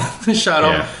 p.m. shadow.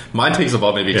 Yeah. Mine takes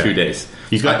about maybe 2 days.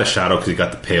 He's got the shadow because he's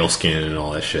got the pale skin and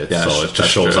all that shit, so it just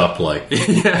shows up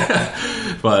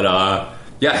but.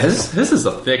 Yeah, his is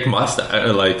a thick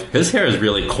mustache. His hair is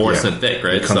really coarse and thick,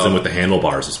 right? It comes in with the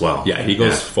handlebars as well. Yeah, he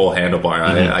goes full handlebar.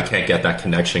 I can't get that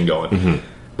connection going.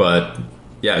 But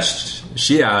yeah,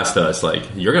 she asked us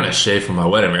 "You're gonna shave for my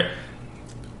wedding, right?"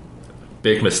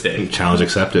 Big mistake. Challenge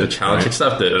accepted. Challenge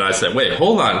accepted. And I said, "Wait,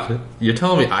 hold on. You're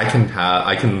telling me I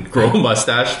can grow a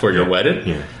mustache for your wedding?"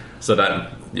 Yeah. So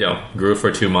that, grew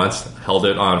for 2 months, held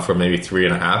it on for maybe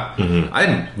 3.5. Mm-hmm. I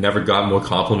had never got more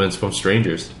compliments from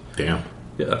strangers. Damn.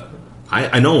 Yeah.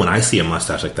 I know when I see a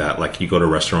mustache like that, like you go to a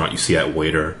restaurant, you see that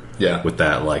waiter with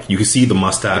that, like, you can see the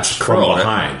mustache from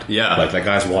behind. Right? Yeah. Like that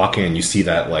guy's walking, you see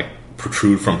that, like,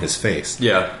 protrude from his face.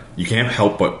 Yeah. You can't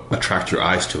help but attract your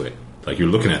eyes to it. Like, you're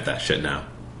looking at that shit now.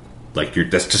 Like,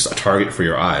 that's just a target for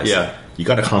your eyes. Yeah. You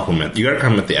gotta compliment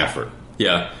the effort.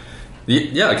 Yeah.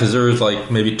 Yeah, because there was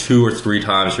like maybe 2 or 3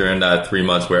 times during that 3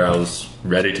 months where I was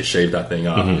ready to shave that thing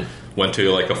off. Mm-hmm. Went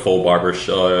to like a full barber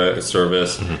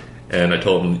service, and I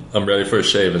told him I'm ready for a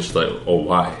shave, and she's like, "Oh,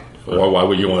 why? Or why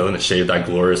would you want to shave that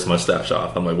glorious mustache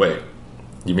off?" I'm like, "Wait,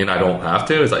 you mean I don't have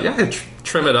to?" It's like, "Yeah,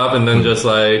 trim it up and then just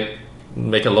like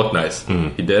make it look nice."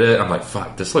 He did it. I'm like,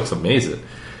 "Fuck, this looks amazing."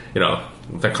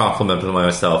 I complimented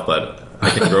myself, but I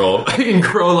can grow. I can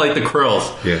grow like the curls.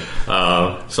 Yeah.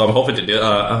 So I'm hoping to do.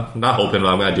 Not hoping, but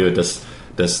I'm gonna do it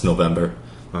this November.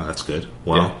 Oh, that's good.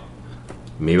 Well,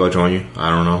 maybe I'll join you. I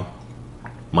don't know.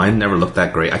 Mine never looked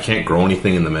that great. I can't grow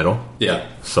anything in the middle. Yeah.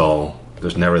 So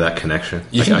there's never that connection.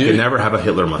 I could never have a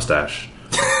Hitler mustache.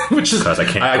 Which is because I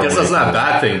can't. I guess that's not a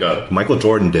bad thing though. Michael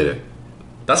Jordan did it.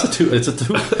 That's a 2. It's a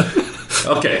 2.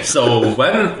 Okay, so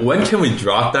when can we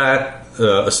drop that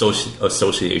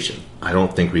association? I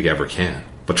don't think we ever can.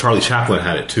 But Charlie Chaplin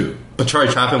had it too. But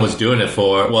Charlie Chaplin was doing it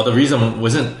the reason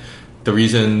wasn't the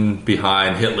reason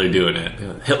behind Hitler doing it.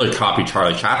 Hitler copied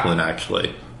Charlie Chaplin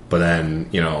actually. But then,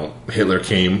 Hitler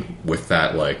came with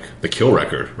that, like, the kill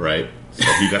record, right? So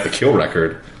he got the kill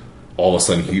record. All of a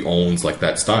sudden, he owns, like,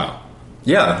 that style.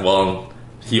 Yeah, well,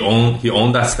 he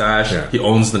owned that stash. Yeah. He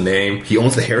owns the name. He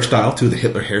owns the hairstyle, too, the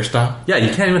Hitler hairstyle. Yeah,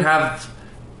 you can't even have...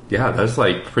 Yeah, that's,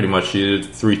 like, pretty much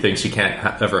 3 things you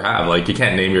can't ever have. Like, you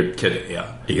can't name your kid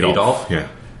Adolf. Yeah.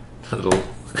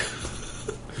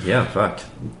 Yeah, fuck.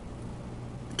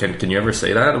 Can you ever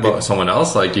say that about someone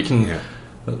else? Like, you can... Yeah.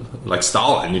 Like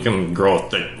Stalin, you can grow a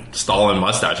thick Stalin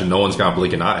mustache and no one's gonna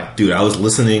blink an eye. Dude, I was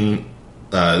listening.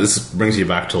 This brings you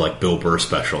back to like Bill Burr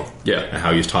special, and how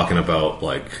he was talking about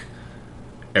like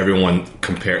everyone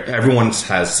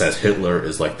says Hitler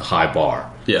is like the high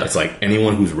bar. Yeah, it's like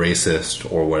anyone who's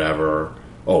racist or whatever.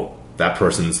 Oh, that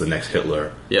person's the next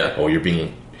Hitler. Yeah. Oh, you're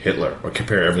being Hitler, or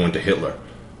compare everyone to Hitler.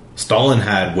 Stalin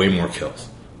had way more kills.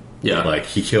 Yeah, like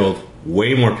he killed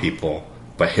way more people,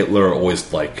 but Hitler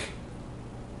always like.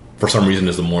 For some reason,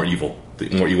 is the more evil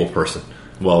person.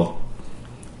 Well,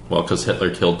 because Hitler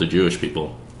killed the Jewish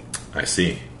people. I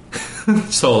see.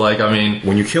 So, like, I mean,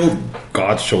 when you kill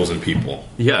God's chosen people,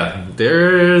 yeah,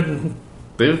 they've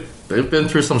been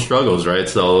through some struggles, right?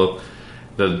 So,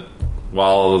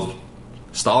 while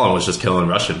Stalin was just killing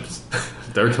Russians,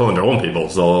 they're killing their own people.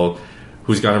 So,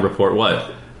 who's going to report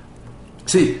what?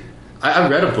 See, I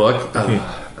read a book.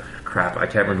 Crap, I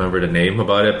can't remember the name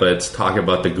about it, but it's talking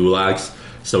about the gulags.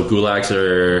 So gulags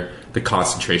are the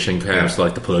concentration camps,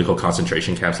 like the political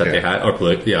concentration camps that they had,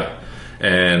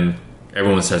 and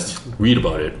everyone says read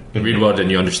about it, and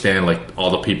you understand like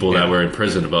all the people that were in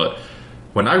prison. But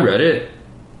when I read it,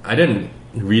 I didn't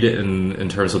read it in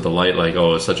terms of the light, like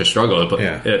it's such a struggle. But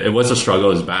it was a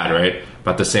struggle, it was bad, right?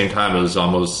 But at the same time, it was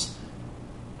almost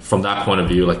from that point of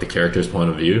view, like the character's point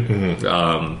of view.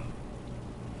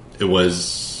 It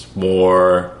was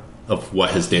more of what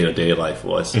his day-to-day life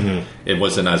was. It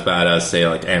wasn't as bad as, say,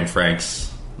 like Anne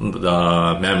Frank's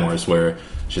memoirs, where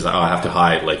she's like, I have to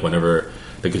hide, like whenever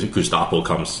the Gestapo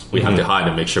comes, we have to hide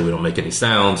and make sure we don't make any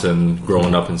sounds, and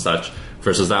growing up and such.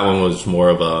 Versus that one was more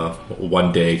of a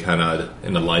one day kind of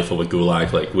in the life of a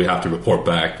gulag, like we have to report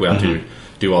back, we have to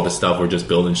do all this stuff, we're just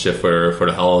building shit for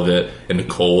the hell of it in the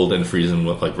cold and freezing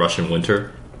with like Russian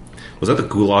winter. Was that the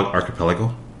Gulag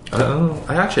Archipelago?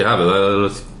 I actually have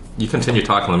it. You continue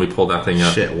talking. Let me pull that thing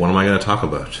up. Shit, what am I going to talk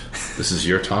about? This is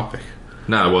your topic.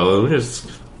 Nah, well, we're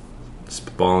just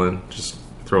spitballing, just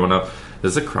throwing up.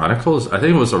 Is it Chronicles? I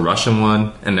think it was a Russian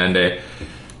one, and then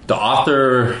the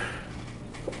author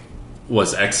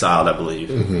was exiled, I believe,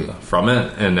 from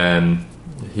it, and then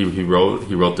he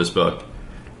wrote this book.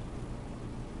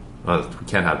 We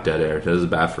can't have dead air. This is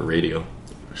bad for radio.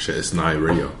 Shit, it's not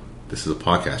radio. This is a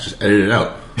podcast. Just edit it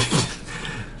out.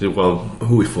 Well,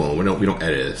 who we fooling? We don't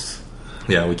edit this.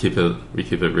 Yeah, we keep it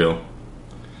real.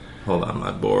 Hold on,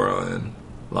 my borrow and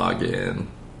log in.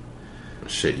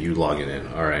 Shit, you logging in?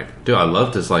 All right, dude. I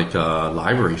love this like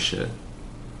library shit.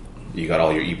 You got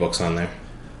all your ebooks on there?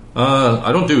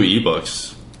 I don't do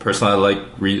ebooks personally. I like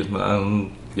read.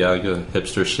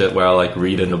 Hipster shit where I like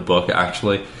reading a book.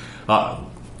 Actually,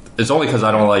 it's only because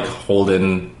I don't like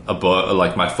holding a book,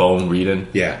 like my phone reading.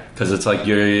 Yeah. Because it's like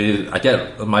I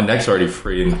get my neck's already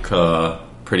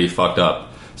pretty fucked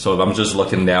up. So if I'm just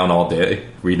looking down all day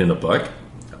reading a book,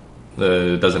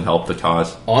 it doesn't help the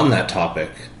cause. On that topic,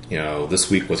 this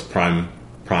week was Prime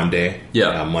Day.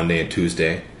 Yeah. Monday and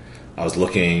Tuesday. I was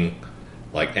looking,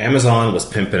 like Amazon was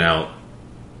pimping out.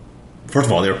 First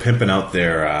of all, they were pimping out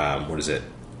their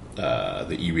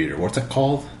the e-reader. What's that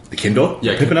called? The Kindle.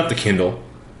 Yeah, pimping up the Kindle,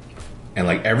 and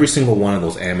like every single one of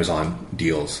those Amazon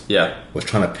deals. Yeah. Was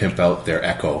trying to pimp out their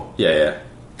Echo. Yeah.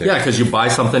 Because you buy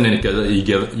something and you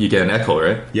get an Echo,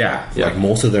 right? Yeah. Like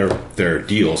most of their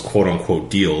deals, quote unquote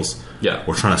deals. Yeah.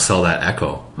 We're trying to sell that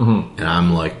Echo, and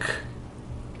I'm like,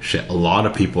 shit. A lot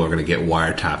of people are going to get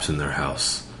wiretaps in their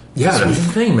house. Yeah, that's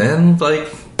the thing, man.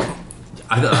 Like,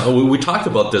 we talked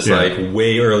about this like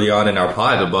way early on in our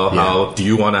pod about how do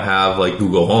you want to have like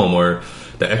Google Home or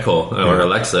the Echo or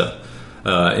Alexa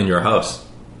in your house,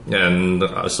 and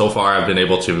so far I've been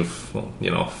able to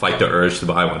fight the urge to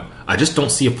buy one. I just don't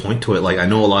see a point to it. Like I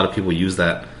know a lot of people use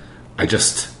that. I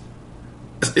just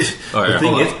all right,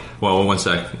 hold on. Well, one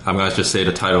sec. I'm going to just say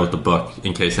the title of the book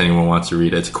in case anyone wants to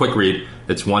read it. It's a quick read.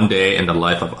 It's One Day in the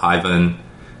Life of Ivan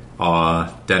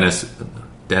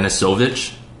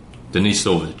Denisovich.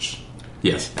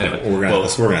 Yes. Anyway, we're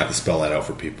gonna have to spell that out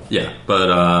for people. Yeah, but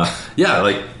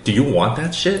like, do you want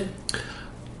that shit?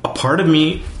 A part of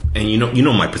me, and you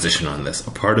know my position on this.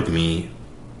 A part of me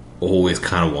always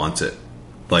kind of wants it.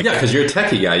 Like, yeah, because you're a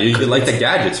techie guy. You like the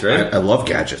gadgets, right? I love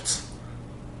gadgets.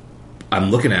 I'm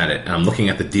looking at it, and I'm looking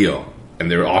at the deal, and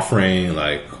they're offering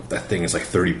like that thing is like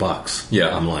 $30.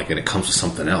 Yeah, I'm like, and it comes with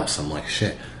something else. I'm like,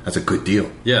 shit, that's a good deal.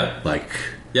 Yeah, like,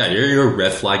 yeah, you're a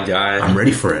red flag guy. I'm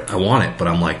ready for it. I want it, but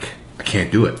I'm like, I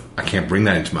can't do it. I can't bring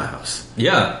that into my house.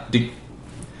 Yeah,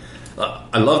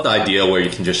 I love the idea where you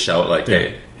can just shout like,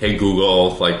 hey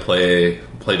Google, like play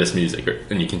this music,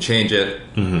 and you can change it,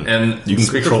 and you can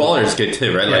speaker quality is good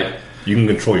too, right? Yeah. Like, you can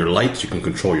control your lights, you can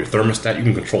control your thermostat, you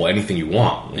can control anything you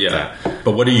want. Like that.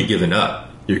 But what are you giving up?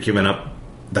 You're giving up.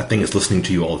 That thing is listening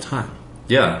to you all the time.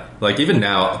 Yeah, like even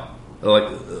now, like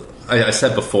I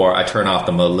said before, I turn off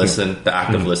the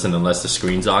active listen unless the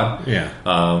screen's on.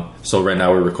 Yeah. So right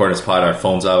now we're recording this pod, our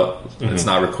phone's out, it's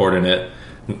not recording it.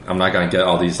 I'm not gonna get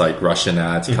all these like Russian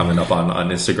ads coming up on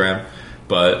Instagram,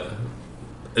 but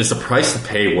is the price to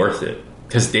pay worth it?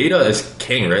 Because data is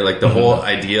king, right? Like the whole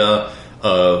idea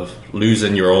of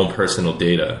losing your own personal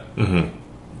data.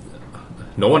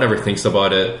 No one ever thinks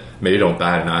about it. Maybe don't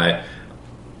bat an eye.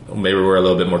 Maybe we're a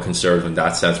little bit more conservative in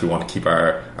that sense. We want to keep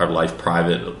our life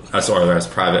private, as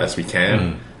private as we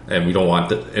can, and we don't want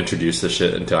to introduce this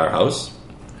shit into our house.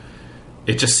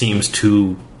 It just seems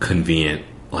too convenient.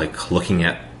 Like looking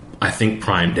at, I think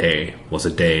Prime Day was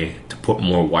a day to put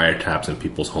more wiretaps in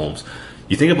people's homes.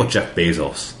 You think about Jeff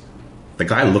Bezos. The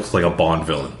guy looks like a Bond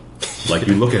villain. Like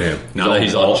you look at him now that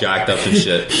he's all jacked up and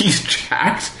shit. He's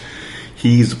jacked.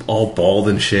 He's all bald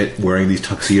and shit, wearing these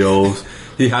tuxedos.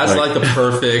 He has like the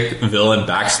perfect villain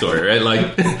backstory, right?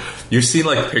 Like you've seen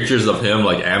like pictures of him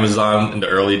like Amazon in the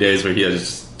early days where he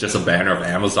has just a banner of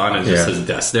Amazon and just his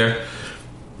desk there.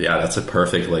 Yeah, that's a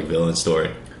perfect like villain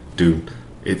story, dude.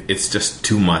 It's just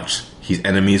too much. He's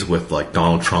enemies with like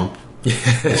Donald Trump.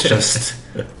 It's just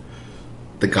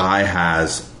the guy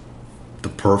has the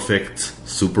perfect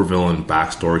supervillain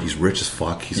backstory. He's rich as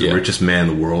fuck. He's the richest man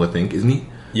in the world, I think, isn't he?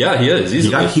 Yeah, he is. He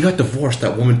got divorced.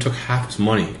 That woman took half his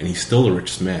money, and he's still the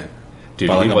richest man. Dude,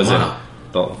 he wasn't.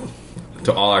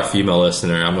 To all our female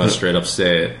listeners, I'm going to straight up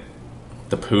say it.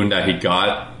 The poon that he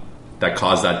got that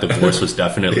caused that divorce was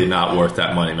definitely not worth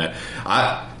that money, man.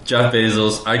 Jeff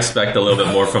Bezos, I expect a little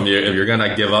bit more from you. If you're going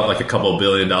to give up like a couple $1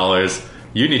 billion,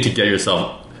 you need to get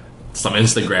yourself some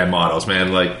Instagram models,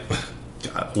 man. Like,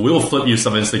 we'll flip you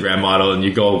some Instagram model and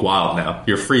you go wild now.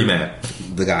 You're free, man.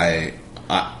 The guy,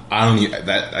 I don't even,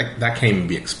 that can't even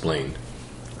be explained.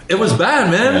 It was bad,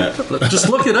 man. Yeah. Just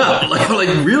look it up. Like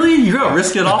really? You're going to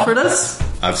risk it all for this?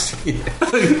 I've seen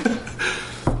it.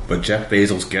 But Jeff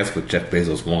Bezos gets what Jeff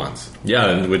Bezos wants.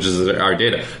 Yeah, which is our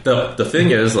data. The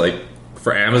thing is, like,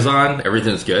 for Amazon,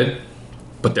 everything's good,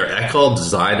 but their Echo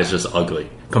design is just ugly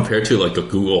compared to like a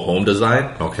Google Home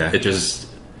design. Okay, it just,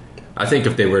 I think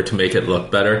if they were to make it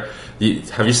look better,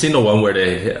 have you seen the one where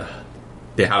they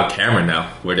have a camera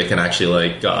now where they can actually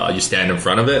like you stand in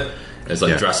front of it and it's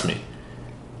like dress me,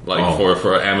 like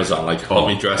for Amazon, like help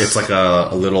me dress. It's like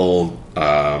a little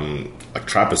like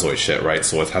trapezoid shit, right?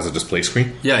 So it has a display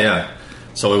screen. Yeah.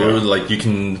 So it would like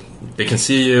they can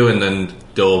see you, and then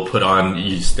they'll put on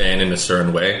you stand in a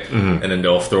certain way, and then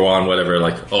they'll throw on whatever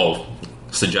like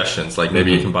suggestions, like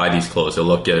maybe you can buy these clothes, they'll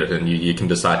look good, and you can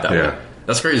decide that way.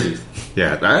 That's crazy.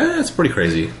 Yeah, that's pretty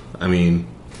crazy. I mean,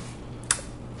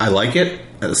 I like it.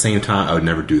 At the same time, I would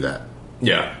never do that.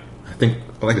 Yeah, I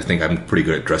like to think I'm pretty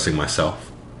good at dressing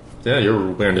myself. Yeah,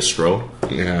 you're wearing a strobe.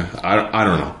 Yeah, I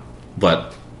don't know,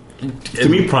 but to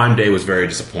me, Prime Day was very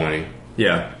disappointing.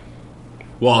 Yeah.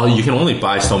 Well, you can only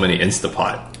buy so many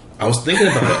Instapot. I was thinking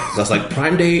about it. I was like,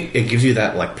 Prime Day, it gives you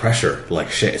that like pressure.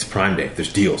 Like, shit, it's Prime Day.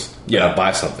 There's deals. I gotta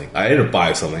buy something. I didn't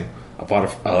buy something. I bought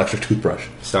an electric toothbrush.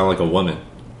 Sound like a woman.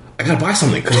 I gotta buy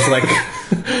something because it's like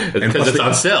because it's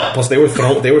on sale. Plus, they were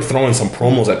throwing some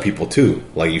promos at people too.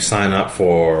 Like, you sign up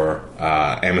for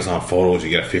Amazon Photos, you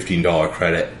get a $15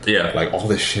 credit. Yeah, like all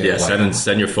this shit. Yeah, like,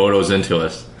 send your photos into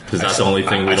us because that's the only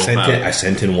thing we don't have. I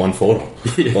sent in one photo,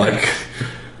 like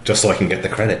just so I can get the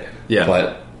credit. Yeah,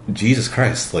 but Jesus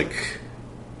Christ, like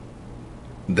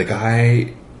the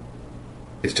guy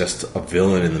is just a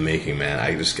villain in the making, man.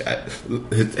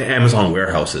 Amazon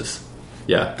warehouses.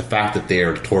 Yeah, the fact that they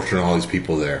are torturing all these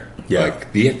people there. Yeah,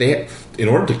 like they in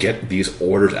order to get these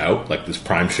orders out, like this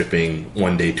Prime shipping,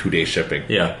 1 day, 2 day shipping.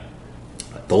 Yeah,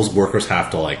 those workers have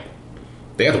to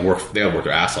they have to work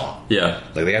their ass off. Yeah,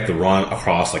 like they have to run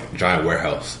across like a giant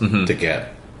warehouse to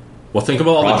get. Well, think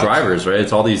about all the drivers, right?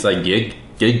 It's all these like gig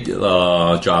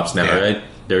jobs now, right?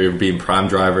 They're being Prime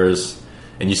drivers,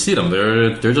 and you see them.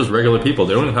 They're just regular people.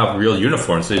 They don't even have real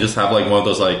uniforms. They just have like one of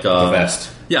those like vest.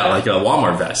 Yeah, like a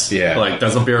Walmart vest. Yeah, like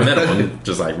that's a bare minimum.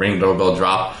 Just like ring doorbell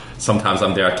drop. Sometimes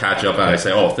I'm there, I catch up, and I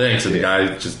say, "Oh, thanks," and the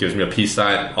guy just gives me a peace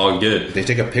sign. All good. They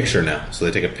take a picture now, so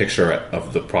they take a picture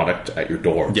of the product at your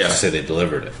door. Yeah, to say they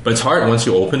delivered it. But it's hard once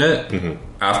you open it.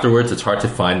 Afterwards, it's hard to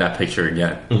find that picture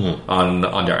again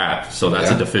on their app. So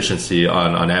that's a deficiency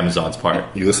on Amazon's part.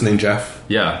 You listening, Jeff?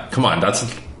 Yeah, come on,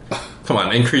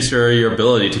 increase your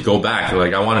ability to go back.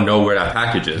 Like, I want to know where that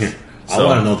package is. I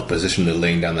want to know the position they're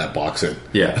laying down that box in.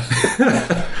 Yeah.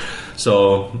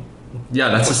 So, yeah,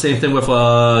 that's the same thing with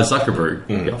Zuckerberg.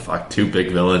 You know, fuck, two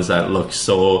big villains that look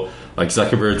so... Like,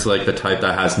 Zuckerberg's like the type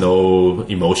that has no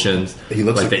emotions. He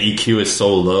looks like the EQ is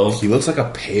so low. He looks like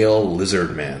a pale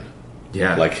lizard man.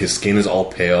 Yeah. Like, his skin is all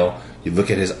pale. You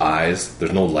look at his eyes.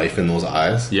 There's no life in those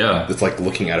eyes. Yeah. It's like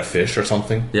looking at a fish or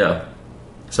something. Yeah.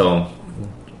 So,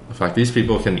 in fact, these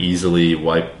people can easily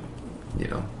wipe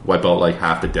out like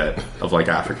half the debt of like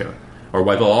Africa, or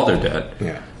wipe out all their debt.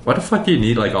 Yeah. Why the fuck do you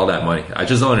need like all that money? I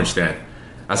just don't understand.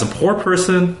 As a poor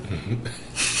person,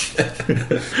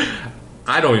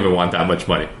 I don't even want that much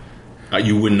money.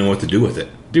 You wouldn't know what to do with it.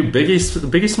 Dude,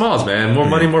 Biggie Smalls, man. More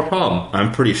money, more problem.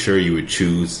 I'm pretty sure you would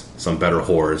choose some better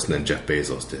whores than Jeff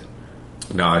Bezos did.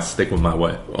 No, I stick with my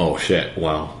way. Oh shit!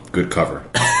 Wow, good cover.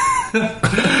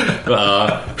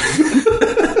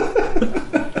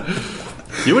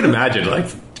 You would imagine, like,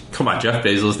 come on, Jeff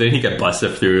Bezos, didn't he get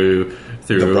busted through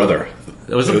the brother?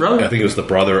 It was the brother? I think it was the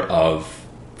brother of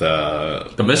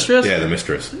the mistress? Yeah, the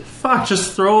mistress. Fuck,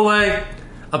 just throw like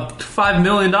 $5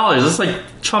 million. That's like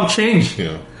chump change.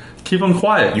 Yeah. Keep him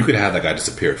quiet. You could have that guy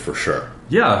disappear for sure.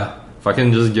 Yeah. If I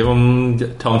can just tell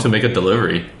him to make a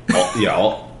delivery.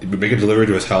 Make a delivery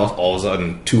to his house. All of a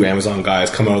sudden, 2 Amazon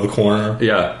guys come out of the corner.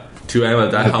 Yeah.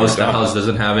 That house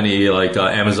doesn't have any like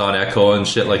Amazon Echo and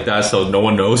shit like that, so no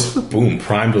one knows. Boom!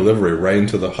 Prime delivery right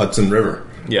into the Hudson River.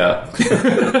 Yeah.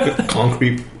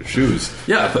 Concrete shoes.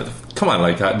 Yeah, but come on,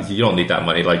 like you don't need that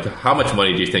money. Like, how much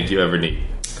money do you think you ever need?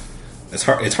 It's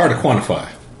hard to quantify.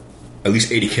 At least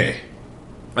 $80K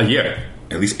a year.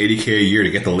 At least $80K a year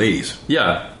to get the ladies.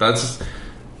 Yeah, that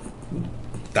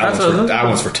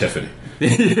one's for Tiffany.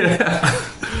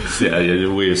 Yeah,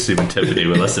 we assume Tiffany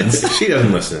listens. She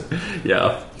doesn't listen.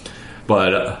 Yeah,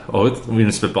 but we've been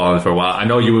spitballing for a while. I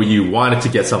know you wanted to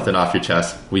get something off your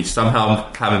chest. We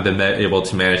somehow haven't been able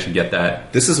to manage to get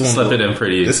that. This is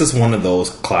one of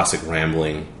those classic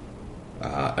rambling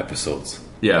episodes.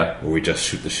 Yeah, where we just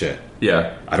shoot the shit.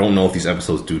 Yeah, I don't know if these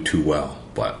episodes do too well,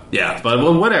 but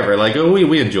whatever. Like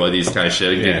we enjoy these kind of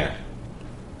shit. Yeah.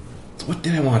 So what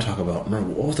did I want to talk about? Remember,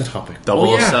 what was the topic?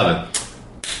 007.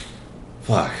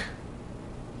 Fuck.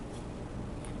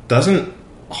 Doesn't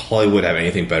Hollywood have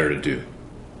anything better to do?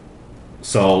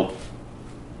 So,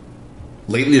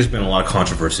 lately there's been a lot of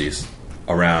controversies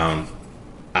around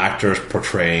actors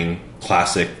portraying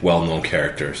classic, well-known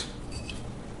characters.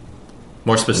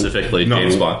 More specifically,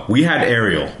 James Bond. We had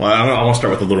Ariel. Well, I want to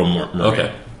start with a little more.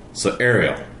 Okay. So,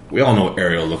 Ariel. We all know what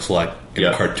Ariel looks like in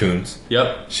the cartoons.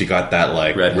 Yep. She got that,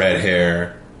 like, red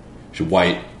hair. She's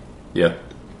white. Yep.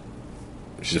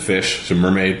 She's a fish. She's a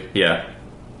mermaid. Yeah.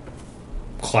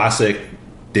 Classic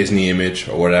Disney image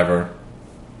or whatever.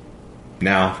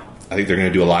 Now, I think they're going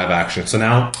to do a live action. So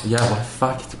now... Yeah,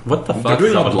 what the fuck? They're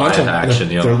doing a bunch of action,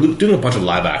 They're doing a bunch of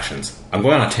live actions. I'm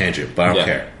going on a tangent, but I don't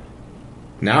care.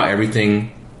 Now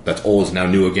everything that's old is now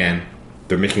new again.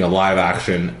 They're making a live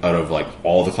action out of, like,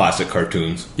 all the classic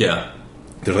cartoons. Yeah.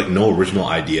 There's, like, no original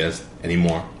ideas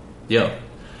anymore. Yeah.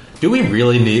 Do we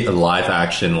really need a live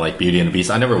action like Beauty and the Beast?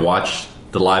 I never watched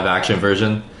the live action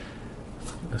version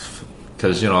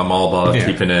because I'm all about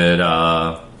keeping it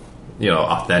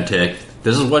authentic.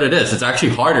 This is what it is. It's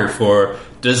actually harder for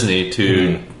Disney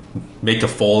to make a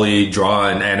fully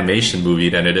drawn animation movie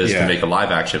than it is to make a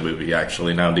live action movie.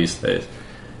 Actually, now these days,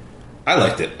 I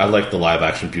liked it. I liked the live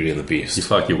action Beauty and the Beast.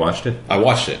 You watched it? I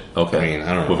watched it. Okay. I mean,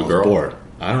 I don't know. With a girl? Bored.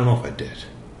 I don't know if I did.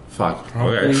 Fuck.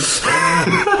 Probably. Okay.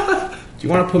 Do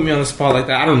you want to put me on the spot like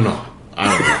that? I don't know.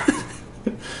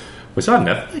 Was it on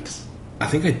Netflix? I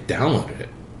think I downloaded it.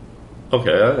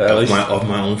 Okay. At least Of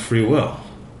my own free will.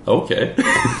 Okay.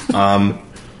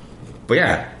 But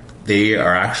yeah, they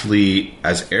are actually,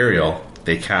 as Ariel,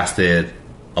 they casted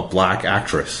a black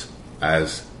actress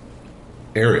as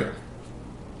Ariel.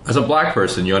 As a black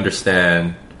person, you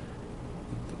understand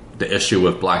the issue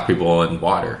with black people in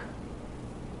water.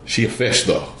 She a fish,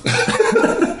 though.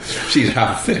 She's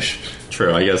half a fish.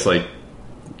 True. I guess,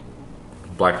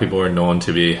 black people are known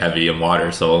to be heavy in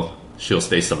water, so she'll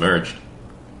stay submerged.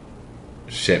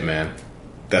 Shit, man.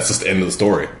 That's just the end of the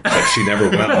story. She never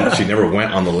went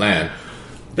on the land.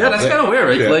 Yeah, that's kind of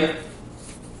weird, right? Yeah.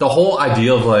 The whole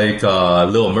idea of,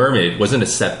 Little Mermaid wasn't a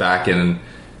setback in,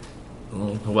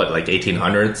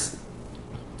 1800s?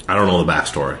 I don't know the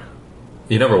backstory.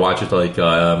 You never watched it,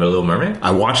 Little Mermaid?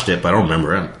 I watched it, but I don't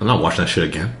remember it. I'm not watching that shit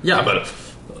again. Yeah, but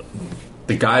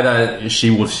the guy that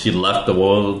she left the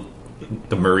world,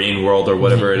 the marine world or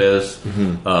whatever it is, they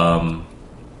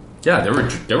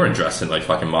weren't dressed in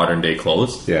fucking modern day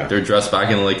clothes. Yeah, they're dressed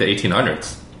back in the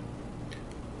 1800s.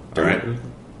 All right,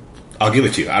 I'll give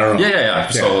it to you. I don't know. Yeah.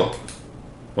 So,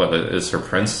 what is her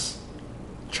Prince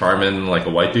Charming a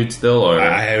white dude still? Or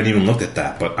I haven't even looked at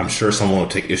that, but I'm sure someone will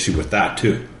take issue with that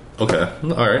too. Okay, all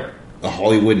right.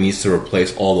 Hollywood needs to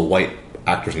replace all the white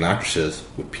actors and actresses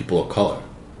with people of color.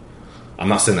 I'm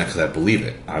not saying that because I believe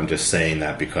it. I'm just saying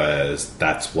that because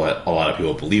that's what a lot of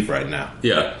people believe right now.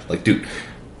 Yeah. Dude,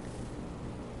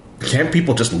 can't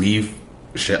people just leave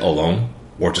shit alone?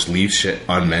 Or just leave shit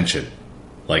unmentioned?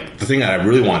 The thing that I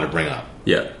really wanted to bring up.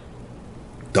 Yeah.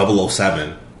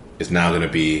 007 is now going to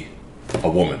be a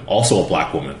woman. Also a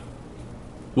black woman.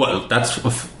 What? That's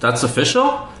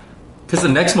official? Because the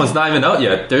next one's not even out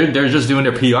yet. They're just doing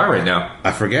their PR right now.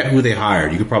 I forget who they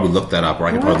hired. You could probably look that up, or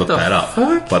I could probably look that up.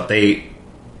 Fuck? But they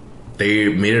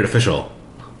made it official.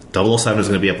 007 is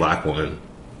going to be a black woman.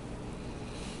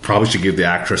 Probably should give the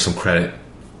actress some credit.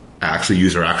 Actually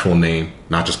use her actual name,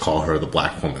 not just call her the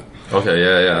black woman. Okay,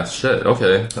 yeah. Shit,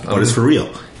 okay. But it's for real.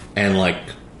 And,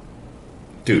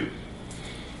 dude,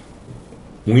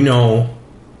 we know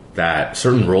that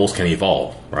certain roles can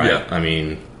evolve, right? Yeah. I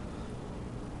mean,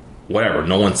 whatever.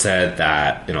 No one said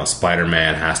that,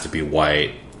 Spider-Man has to be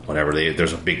white. Whatever.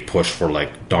 There's a big push for,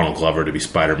 Donald Glover to be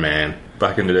Spider-Man.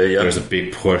 Back in the day, yeah. There's a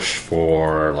big push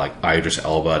for, Idris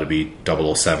Elba to be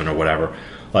 007 or whatever.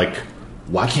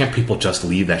 Why can't people just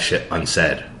leave that shit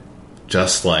unsaid?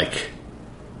 Just,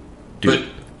 dude,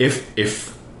 if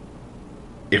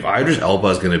Idris Elba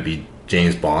is going to be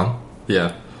James Bond...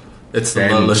 Yeah. It's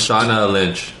Lashana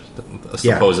Lynch,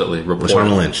 supposedly.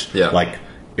 Lashana Lynch. Yeah.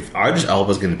 If Idris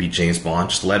Elba is going to be James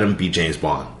Bond, just let him be James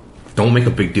Bond. Don't make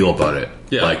a big deal about it.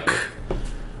 Yeah.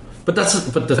 But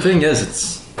the thing is,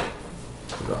 it's...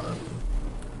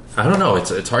 I don't know.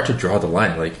 It's hard to draw the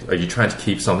line. Are you trying to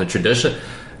keep something tradition?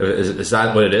 Is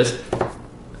that what it is?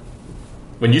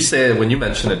 When you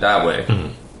mention it that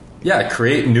way, yeah,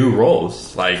 create new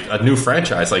roles, a new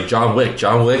franchise, like John Wick.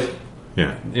 John Wick,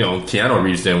 yeah, Keanu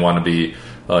Reeves didn't want to be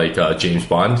James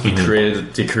Bond. He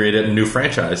created a new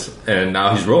franchise, and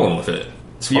now he's rolling with it.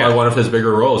 It's probably one of his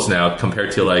bigger roles now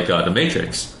compared to The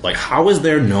Matrix. How is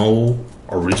there no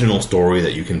original story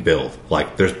that you can build?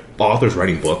 There's authors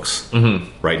writing books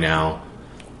right now.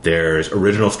 There's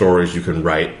original stories you can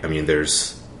write. I mean,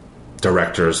 there's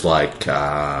directors like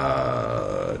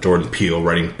Jordan Peele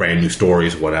writing brand new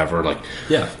stories, whatever.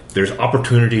 There's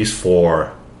opportunities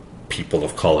for people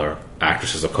of color,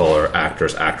 actresses of color,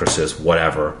 actors, actresses,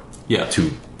 whatever,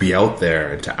 to be out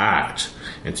there and to act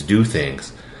and to do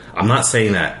things. I'm not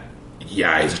saying that,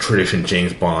 it's a tradition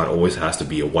James Bond always has to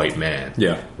be a white man.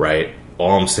 Yeah. Right?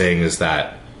 All I'm saying is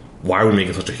that why are we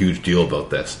making such a huge deal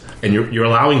about this? And you're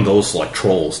allowing those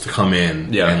trolls to come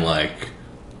in and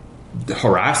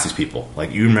harass these people.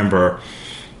 You remember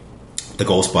the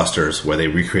Ghostbusters where they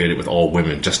recreated it with all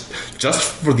women just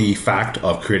for the fact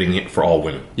of creating it for all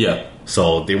women. Yeah.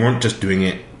 So they weren't just doing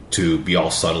it to be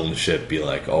all subtle and shit, be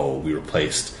we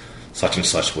replaced such and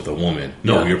such with a woman.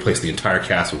 No, we replaced the entire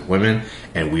cast with women,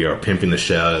 and we are pimping the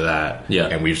shit out of that. Yeah.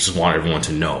 And we just want everyone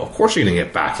to know. Of course you're going to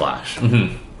get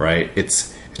backlash. Right?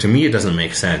 To me, it doesn't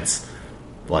make sense.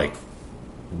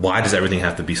 why does everything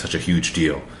have to be such a huge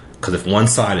deal? Because if one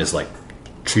side is like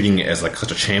treating it as like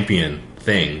such a champion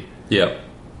thing, Yeah.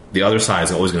 the other side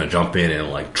is always going to jump in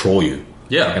and like troll you,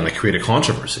 Yeah. and like create a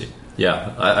controversy.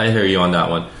 Yeah, I hear you on that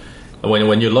one.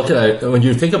 When you look at it, when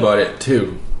you think about it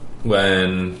too,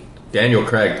 when Daniel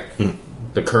Craig,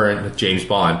 the current James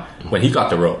Bond, when he got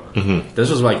the role,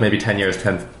 this was like maybe 10,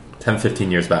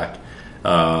 15 years back.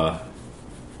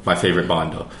 My favorite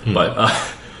Bond though, but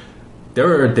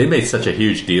they made such a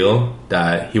huge deal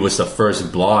that he was the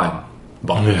first blonde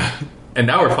Bond, and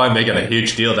now we're finally making a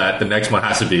huge deal that the next one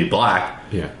has to be black,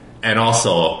 and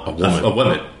also a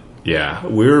woman. Yeah,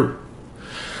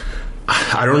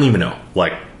 I don't even know.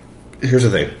 Like, here's the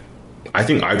thing. I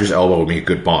think Idris Elba would make a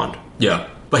good Bond. Yeah.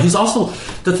 But he's also...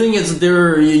 The thing is,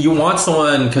 you want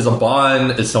someone... Because a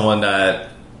Bond is someone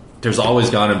that... There's always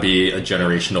going to be a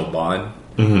generational Bond.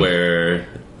 Where...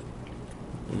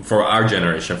 For our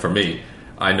generation, for me,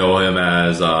 I know him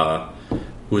as...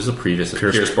 who was the previous...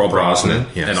 Pierce Brosnan.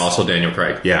 Yes. And also Daniel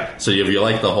Craig. Yeah. So if you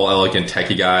like the whole elegant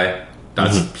techie guy...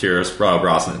 That's Pierce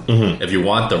Brosnan. If you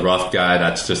want the rough guy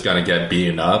that's just going to get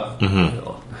beaten up...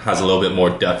 has a little bit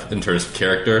more depth in terms of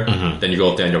character, then you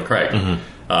go with Daniel Craig.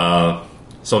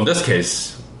 So in this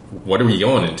case, what are we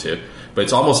going into? But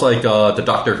it's almost like the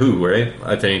Doctor Who, right?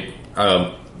 I think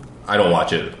I don't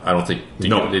watch it. I don't think you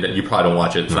probably don't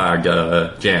watch it. It's not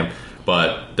a jam.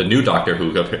 But the new Doctor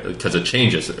Who, because it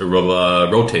changes, it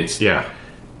rotates. Yeah,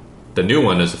 the new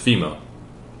one is a female,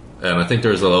 and I think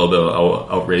there's a little bit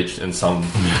of outrage in some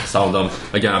of them.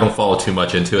 Again, I don't follow too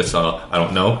much into it, so I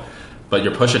don't know. But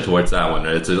you're pushing towards that one.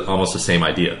 Right? It's almost the same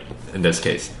idea in this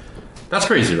case. That's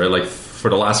crazy, right? Like for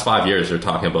the last 5 years, they're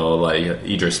talking about like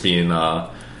Idris being the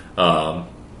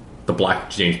black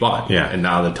James Bond, and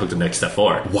now they took the next step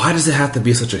forward. Why does it have to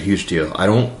be such a huge deal? I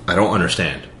don't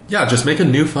understand. Yeah, just make a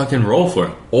new fucking role for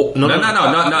him. Oh,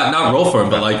 not role for him,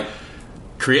 but like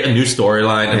create a new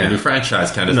storyline and a new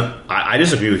franchise kind of. No, I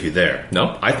disagree with you there.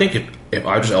 No, I think if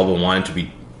Idris Elba wanted to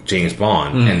be James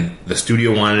Bond and the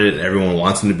studio wanted it and everyone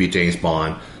wants him to be James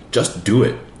Bond, just do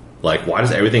it. Like, why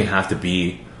does everything have to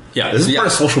be... This is part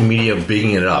of social media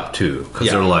bigging it up too, because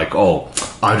they're like, oh,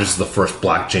 Idris is the first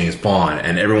black James Bond,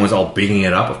 and everyone's all bigging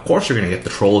it up. Of course you're going to get the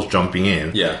trolls jumping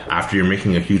in after you're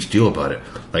making a huge deal about it.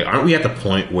 Like, aren't we at the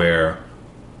point where,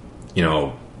 you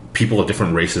know, people of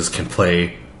different races can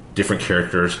play different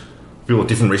characters, people of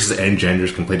different races and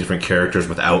genders can play different characters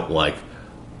without, like,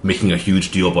 making a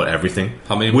huge deal about everything.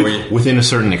 How many more within a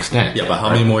certain extent? Yeah, but how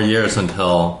many more years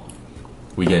until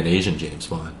we get an Asian James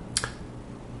Bond?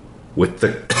 With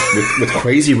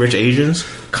Crazy Rich Asians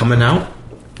coming out,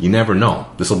 you never know.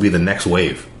 This will be the next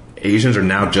wave. Asians are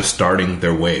now just starting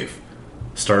their wave.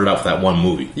 Started out with that one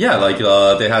movie. Yeah, like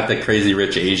they had the Crazy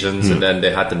Rich Asians, and then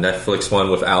they had the Netflix one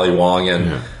with Ali Wong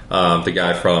and the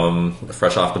guy from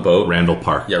Fresh Off the Boat, Randall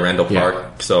Park. Yeah, Randall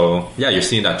Park. So yeah, you're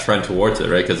seeing that trend towards it,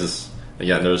 right? Because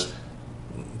there's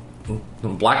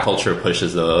black culture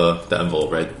pushes the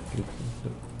envelope, right?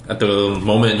 At the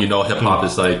moment, hip hop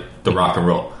is like the rock and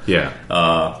roll. Yeah.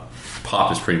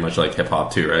 Pop is pretty much like hip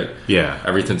hop too, right? Yeah.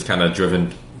 Everything's kind of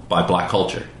driven by black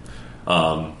culture,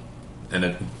 and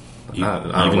it.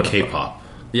 Even K-pop.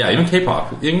 Yeah, even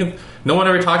K-pop. No one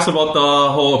ever talks about the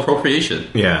whole appropriation.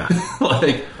 Yeah.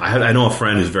 Like I know a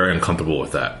friend who's very uncomfortable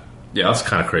with that. Yeah, that's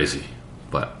kind of crazy.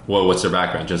 But what's their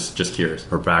background? Just curious.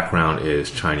 Her background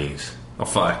is Chinese. Oh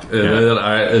fuck!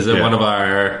 Is it one of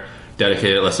our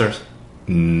dedicated listeners?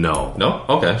 No. No?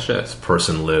 Okay, shit. This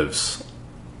person lives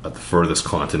at the furthest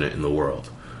continent in the world.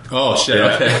 Oh shit!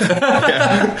 Yeah.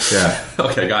 Okay. Yeah.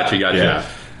 Okay, got you. Yeah.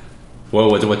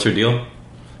 What's your deal?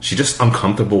 She's just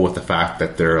uncomfortable with the fact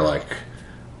that they're like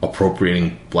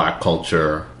appropriating black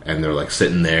culture, and they're like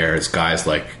sitting there as guys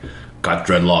like got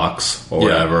dreadlocks or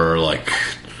whatever, like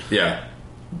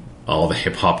all the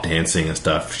hip hop dancing and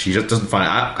stuff. She just doesn't find.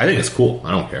 I think it's cool.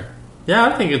 I don't care. Yeah,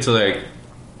 I think it's like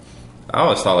I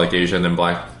always thought like Asian and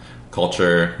black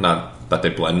culture, not that they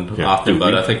blend often,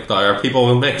 but I think there are people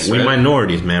who mix. We're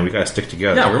minorities, man. We gotta stick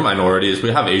together. Yeah, we're minorities. We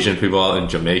have Asian people out in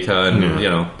Jamaica,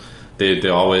 and They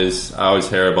always, I always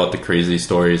hear about the crazy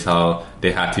stories how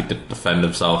they had to defend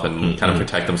themselves and kind of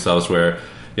protect themselves. Where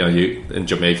in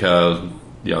Jamaica,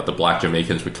 the black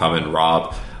Jamaicans would come and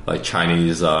rob like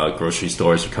Chinese grocery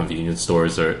stores or convenience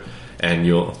stores, and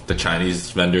the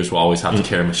Chinese vendors will always have to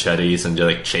carry machetes and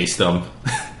like chase them.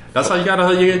 That's how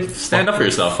you stand up for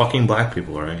yourself. Fucking black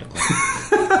people, right?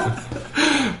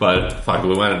 But fuck, we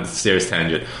went on a serious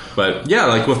tangent. But yeah,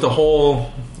 like with the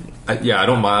whole. I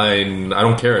don't mind. I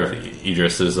don't care if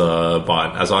Idris is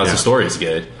Bond as long as the story is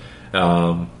good.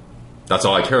 That's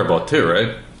all I care about too,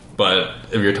 right? But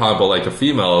if you're talking about like a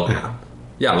female,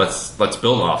 yeah, let's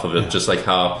build off of it. Just like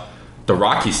how the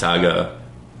Rocky saga,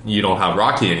 you don't have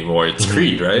Rocky anymore. It's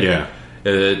Creed, right? Yeah.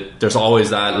 There's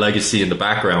always that legacy in the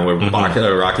background where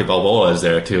Rocky Balboa is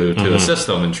there to assist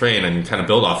them and train and kind of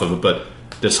build off of it. But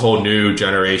this whole new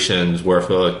generation's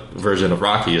worth of version of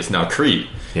Rocky is now Creed.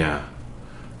 Yeah.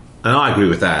 And I agree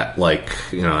with that. Like,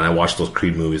 you know, and I watched those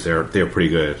Creed movies. They're pretty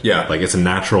good. Yeah. Like, it's a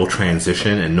natural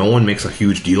transition, and no one makes a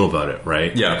huge deal about it,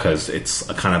 right? Yeah. Because it's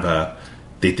a kind of a...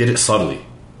 They did it subtly. Right?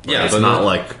 Yeah. It's not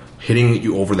like hitting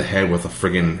you over the head with a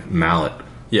friggin' mallet.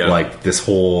 Yeah. Like, this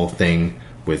whole thing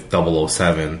with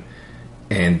 007.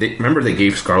 And remember they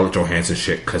gave Scarlett Johansson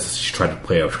shit because she tried to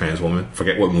play a trans woman?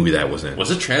 Forget what movie that was in. Was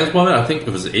it trans woman? I think it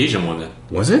was Asian woman.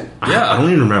 Was it? Yeah. I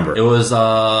don't even remember. It was,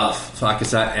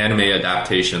 it's that anime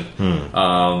adaptation.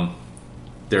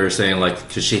 They were saying, like,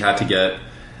 because she had to get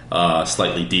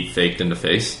slightly deep faked in the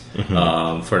face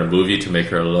for the movie to make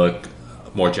her look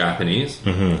more Japanese.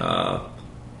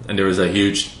 And there was a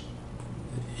huge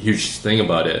thing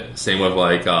about it. Same with,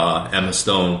 like, Emma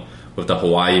Stone with the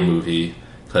Hawaii movie,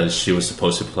 because she was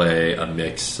supposed to play a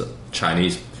mixed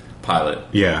Chinese pilot.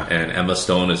 Yeah. And Emma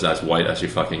Stone is as white as you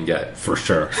fucking get. For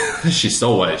sure. She's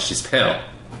so white. She's pale.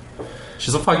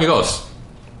 She's a fucking ghost.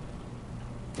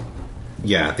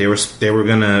 Yeah, they were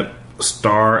gonna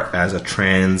star as a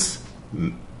trans...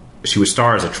 She would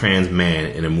star as a trans man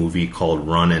in a movie called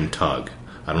Run and Tug.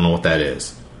 I don't know what that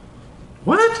is.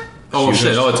 What? Oh,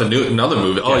 shit. Oh, it's another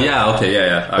movie. Oh, yeah. Okay,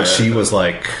 yeah. But she was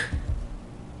like...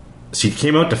 She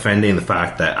came out defending the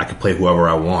fact that I could play whoever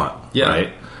I want. Yeah.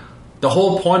 Right? The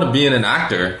whole point of being an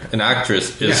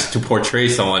actress, is to portray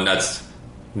someone that's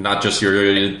not just your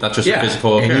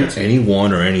physical appearance.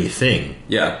 Anyone or anything.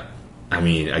 Yeah. I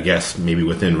mean, I guess maybe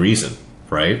within reason,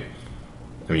 right?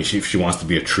 I mean, if she wants to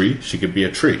be a tree, she could be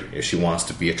a tree. If she wants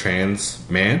to be a trans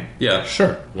man, yeah,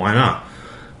 sure, why not?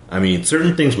 I mean,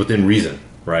 certain things within reason,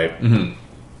 right?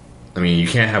 I mean, you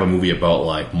can't have a movie about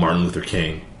like Martin Luther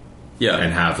King. Yeah,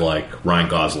 and have like Ryan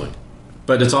Gosling,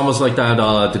 but it's almost like that.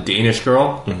 The Danish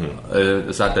Girl,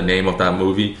 is that the name of that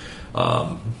movie?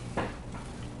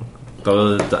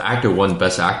 The actor won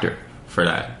Best Actor for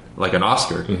that, like an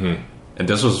Oscar, and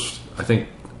this was, I think,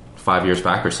 5 years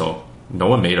back or so. No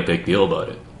one made a big deal about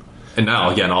it, and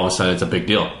now again, all of a sudden, it's a big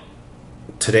deal.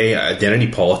 Today, identity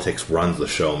politics runs the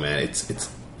show, man.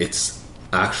 It's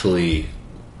actually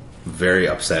very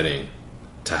upsetting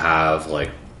to have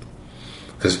like.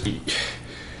 Because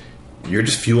you're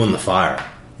just fueling the fire,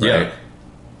 right? Yeah.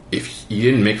 If you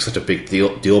didn't make such a big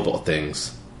deal about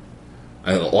things,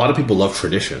 a lot of people love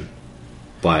tradition,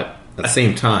 but at the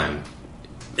same time,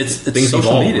 it's things social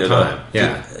evolve media. over time.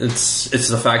 Yeah, it's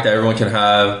the fact that everyone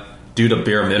can do the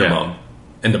bare minimum,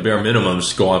 and the bare minimum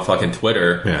is go on fucking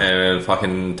Twitter and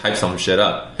fucking type some shit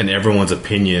up, and everyone's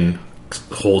opinion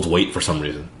holds weight for some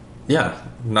reason. Yeah,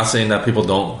 I'm not saying that people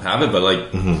don't have it, but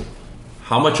like.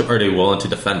 How much are they willing to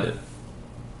defend it?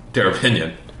 Their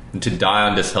opinion. And to die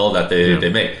on this hill that they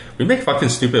make. We make fucking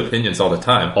stupid opinions all the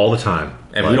time. All the time.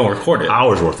 And we don't record it.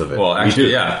 Hours worth of it. Well, actually,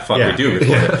 we do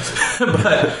record it.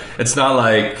 But it's not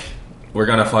like we're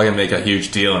going to fucking make a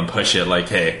huge deal and push it like,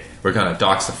 hey, we're going to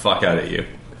dox the fuck out of you.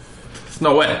 There's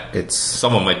no way.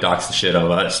 Someone might dox the shit out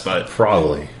of us, but...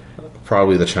 Probably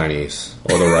the Chinese.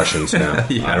 Or the Russians now.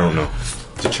 I don't know.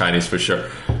 The Chinese for sure.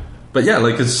 But yeah,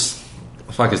 like it's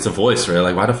the voice, right?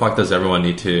 Like, why the fuck does everyone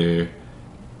need to,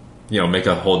 make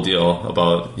a whole deal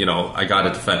about, I gotta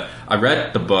defend. I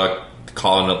read the book,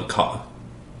 Coddling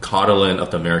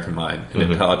of the American Mind, and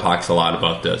it talks a lot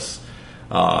about this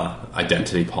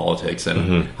identity politics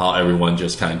and how everyone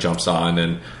just kind of jumps on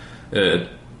and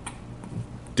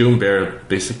doing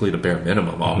basically the bare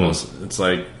minimum almost. It's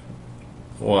like,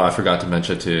 well, I forgot to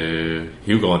mention to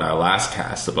Hugo in our last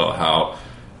cast about how,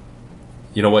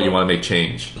 you know what, you want to make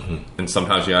change. And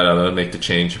sometimes you gotta make the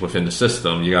change within the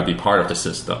system. You gotta be part of the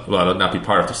system. Well, not be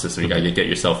part of the system. You gotta get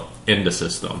yourself in the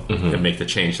system and make the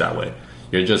change that way.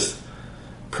 You're just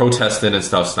protesting and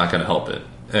stuff's not gonna help it.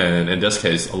 And in this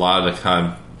case, a lot of the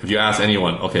time, if you ask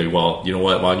anyone, okay, well, you know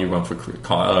what, why don't you run for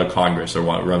Congress or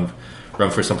run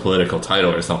for some political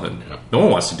title or something? No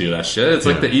one wants to do that shit. It's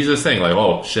like the easiest thing. Like,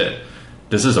 oh, shit,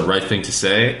 this is the right thing to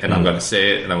say, and I'm gonna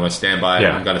say it, and I'm gonna stand by it,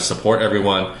 and I'm gonna support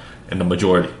everyone. And the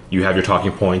majority. You have your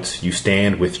talking points. You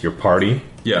stand with your party,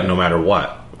 no matter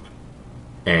what.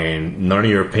 And none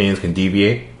of your opinions can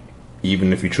deviate.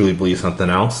 Even if you truly believe something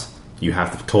else, you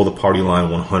have to toe the party line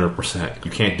 100%.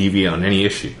 You can't deviate on any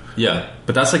issue. Yeah,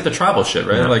 but that's like the tribal shit,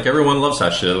 right? Like, everyone loves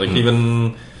that shit. Like,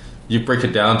 even you break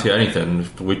it down to anything.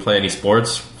 If we play any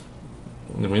sports,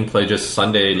 we can play just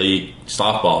Sunday league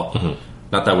softball.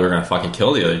 Not that we're going to fucking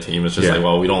kill the other team. It's just like,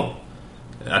 well, we don't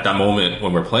at that moment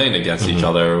when we're playing against each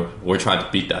other, we're trying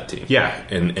to beat that team. Yeah,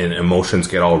 and emotions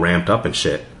get all ramped up and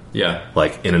shit. Yeah.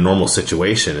 Like, in a normal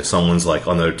situation, if someone's, like,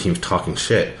 on the other team's talking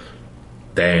shit,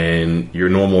 then your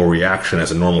normal reaction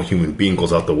as a normal human being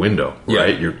goes out the window,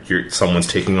 right? You're someone's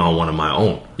taking on one of my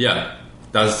own. Yeah.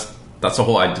 That's the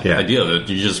whole idea of it.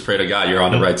 You just pray to God you're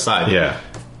on the right side. Yeah.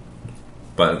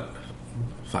 But,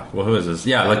 fuck, who is this?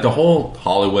 Yeah, like the whole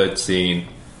Hollywood scene.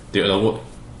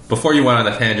 Before you went on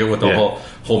the tangent with the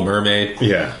whole mermaid.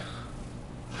 Yeah.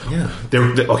 Yeah.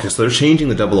 Okay, so they're changing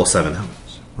the 007.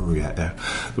 Where are we at there?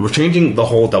 We're changing the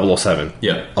whole 007.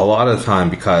 Yeah. A lot of the time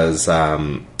because,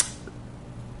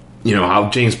 you know, how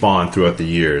James Bond throughout the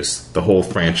years, the whole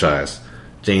franchise,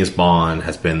 James Bond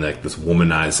has been like this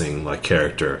womanizing like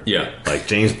character. Yeah. Like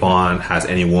James Bond has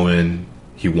any woman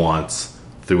he wants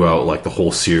throughout like the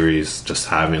whole series, just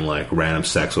having like random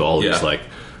sex with all these like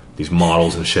these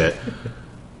models and shit.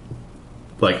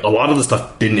 Like a lot of the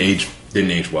stuff didn't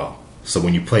age well. So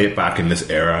when you play it back in this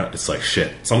era, it's like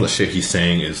shit. Some of the shit he's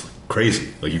saying is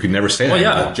crazy. Like you could never say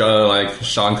that anymore. Like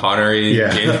Sean Connery,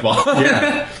 James Bond.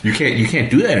 Yeah. You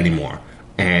can't do that anymore.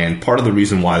 And part of the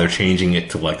reason why they're changing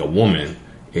it to like a woman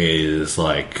is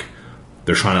like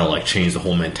they're trying to like change the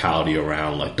whole mentality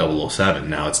around like 007.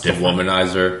 Now it's different. The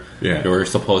womanizer. Yeah. We're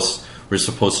supposed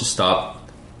to stop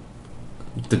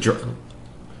the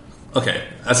okay,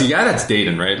 as a guy that's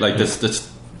dating, right? Like this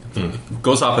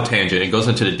goes off a tangent. It goes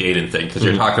into the dating thing because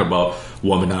you're talking about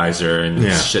womanizer and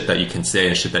shit that you can say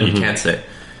and shit that you can't say.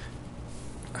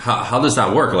 How does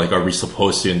that work? Like, are we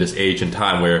supposed to in this age and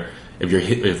time where if you're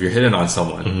hitting on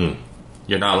someone,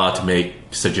 you're not allowed to make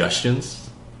suggestions?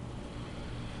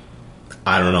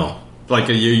 I don't know. Like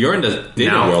you're in the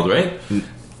dating world, right?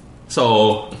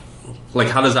 So, like,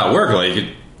 how does that work? Like,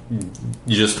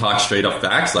 you just talk straight up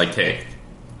facts. Like, hey.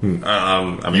 You are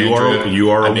I a make woman.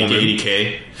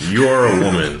 $80K. You are a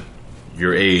woman.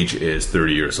 Your age is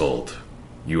 30 years old.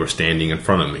 You are standing in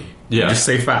front of me. Yeah. Just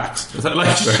say facts.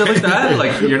 Like shit like that.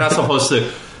 Like you're not supposed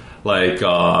to, like,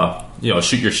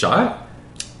 shoot your shot.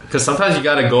 Because sometimes you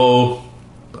gotta go.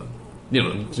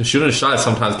 Shooting a shot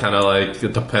sometimes kind of like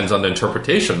it depends on the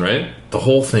interpretation, right? The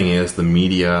whole thing is the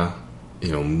media,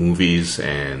 movies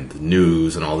and the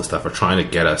news and all this stuff are trying to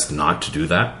get us not to do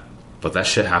that. But that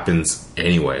shit happens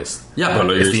anyways. Yeah,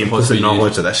 but it's the implicit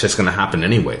knowledge that shit's going to happen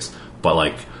anyways. But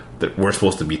like, we're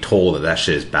supposed to be told that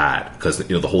shit is bad because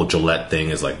the whole Gillette thing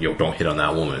is like, don't hit on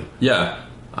that woman. Yeah.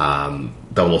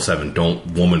 007, don't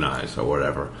womanize or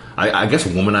whatever. I guess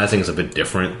womanizing is a bit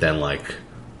different than like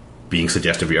being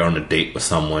suggestive. You're on a date with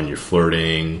someone, you're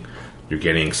flirting, you're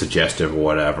getting suggestive or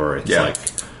whatever. It's like,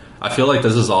 I feel like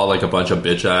this is all like a bunch of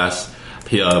bitch ass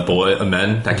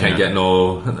men that can't get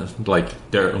no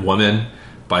like their woman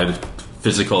by the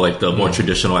physical, like the more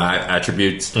traditional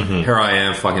attributes. Here I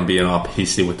am fucking being all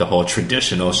PC with the whole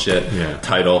traditional shit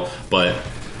title, but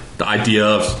the idea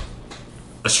of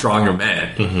a stronger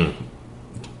man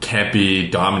can't be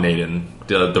dominating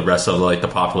the rest of like the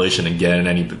population and getting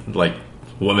any like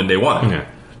woman they want.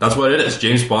 That's what it is.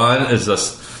 James Bond is a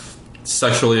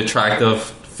sexually attractive,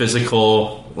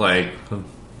 physical, like.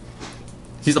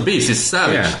 He's a beast. He's a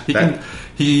savage. Yeah,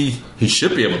 he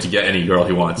should be able to get any girl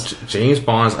he wants. James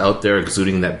Bond's out there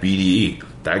exuding that BDE.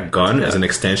 That gun is an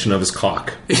extension of his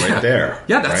cock right there.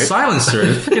 Yeah, that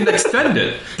silencer. He can extend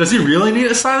it. Does he really need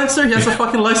a silencer? He has a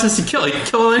fucking license to kill. He can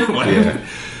kill anyone. Yeah.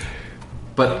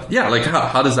 But yeah, like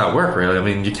how does that work? Really? I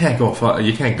mean, you can't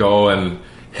go and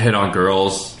hit on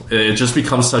girls. It just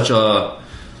becomes such a.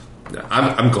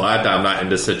 I'm glad that I'm not in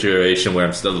this situation where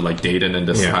I'm still like dating in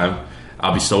this time.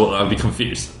 I'll be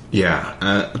confused.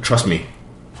 Yeah, trust me.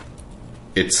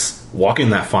 It's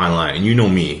walking that fine line, and you know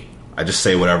me. I just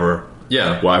say whatever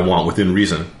what I want within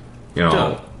reason.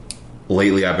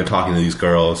 Lately I've been talking to these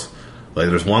girls. Like,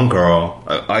 there's one girl.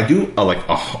 I do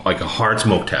a hard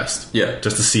smoke test. Yeah,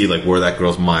 just to see like where that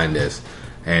girl's mind is.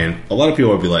 And a lot of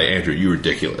people would be like, Andrew, you're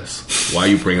ridiculous. Why are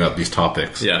you bringing up these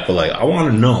topics? Yeah, but like, I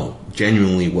want to know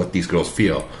genuinely what these girls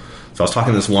feel. So I was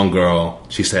talking to this one girl.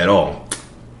 She said, "Oh,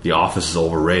 The Office is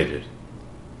overrated."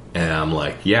 And I'm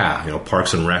like, yeah,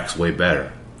 Parks and Rec's way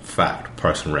better. Fact,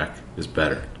 Parks and Rec is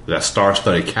better. That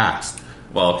star-studded cast.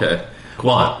 Well, okay.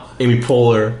 Well, Amy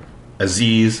Poehler,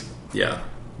 Aziz,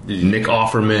 Nick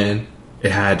Offerman.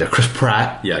 It had Chris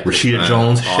Pratt, Rashida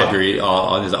Jones, Audrey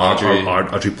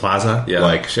Plaza. Yeah,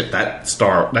 like shit. That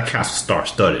cast was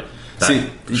star-studded. That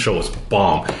show was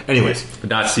bomb. Anyways,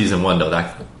 not season 1 though.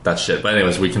 That shit. But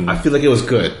anyways, I feel like it was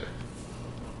good.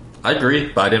 I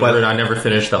agree, but I never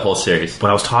finished the whole series. But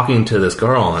I was talking to this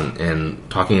girl and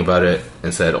talking about it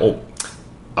and said, "Oh,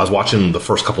 I was watching the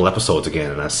first couple episodes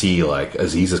again, and I see like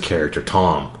Aziz's character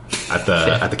Tom at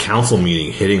the council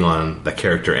meeting hitting on that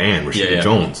character Anne, Rashida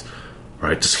Jones,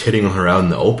 right? Just hitting on her out in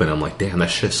the open. I'm like, damn, that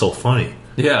shit's so funny.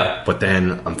 Yeah. But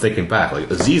then I'm thinking back, like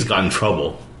Aziz got in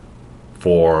trouble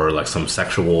for like some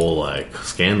sexual like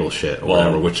scandal shit or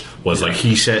whatever, which was like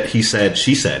he said,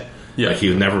 she said. Yeah. Like he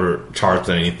was never charged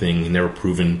with anything, he never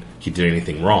proven he did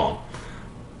anything wrong.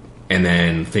 And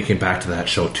then thinking back to that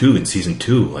show too, in season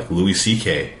 2, like Louis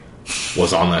C.K.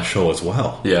 was on that show as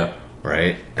well. Yeah.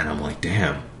 Right? And I'm like,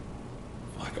 damn.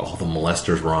 Like all the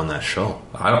molesters were on that show.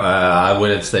 I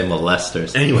wouldn't say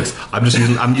molesters. Anyways, I'm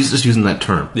just using that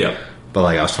term. Yeah. But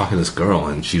like I was talking to this girl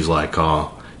and she was like,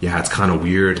 yeah, it's kind of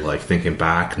weird, like thinking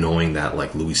back, knowing that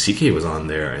like Louis C.K. was on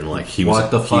there, and like he was.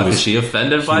 What the fuck? Is she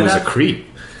offended by that? He was a creep.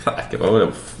 Okay.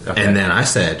 And then I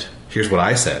said, "Here's what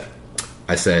I said."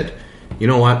 I said, "You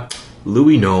know what?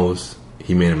 Louis knows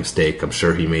he made a mistake. I'm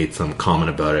sure he made some comment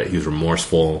about it. He was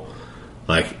remorseful.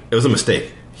 Like it was a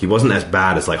mistake. He wasn't as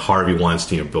bad as like Harvey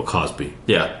Weinstein or Bill Cosby.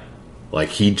 Yeah, like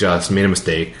he just made a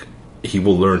mistake. He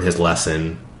will learn his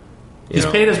lesson. He's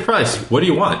paid his price. What do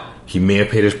you want?" He may have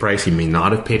paid his price. He may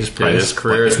not have paid his price. His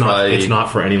career it's not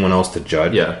for anyone else to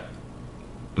judge. Yeah.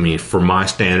 I mean, for my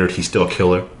standard, he's still a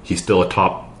killer. He's still a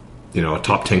top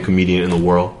 10 comedian in the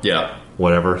world. Yeah.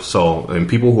 Whatever. So, and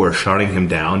people who are shutting him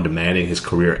down, demanding his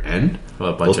career end,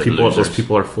 those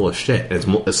people are full of shit.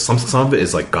 And some of it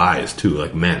is like guys too,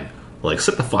 like men. Like,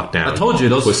 sit the fuck down. I told you,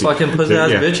 those fucking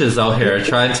pussy-ass bitches out here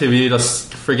trying to be the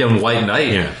friggin' white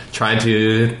knight. Yeah.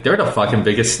 They're the fucking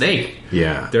biggest snake.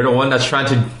 Yeah. They're the one that's trying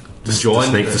to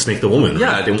join the snake the woman.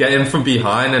 Yeah, right? Get in from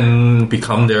behind and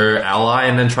become their ally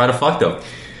and then try to fuck them.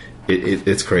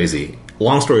 It's crazy.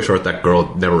 Long story short, that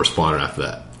girl never responded after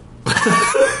that.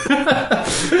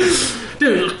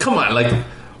 Dude, come on. Like,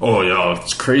 oh, yo,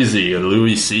 it's crazy.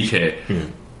 Louis C.K.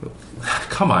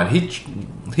 Come on. He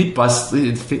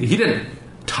didn't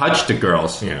touch the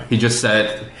girls. Yeah. He just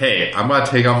said, hey, I'm going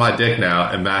to take out my dick now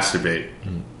and masturbate.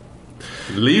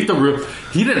 Leave the room.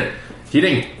 He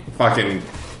didn't fucking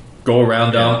go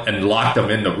around them and lock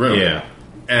them in the room. Yeah.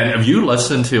 And if you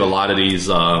listen to a lot of these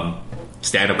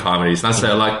stand-up comedies, not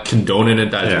saying like condoning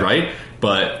it, that's right,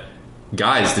 but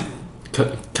guys,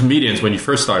 comedians, when you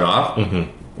first start off,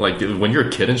 like when you're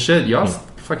a kid and shit, you always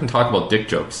fucking talk about dick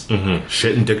jokes.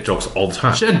 Shit and dick jokes all the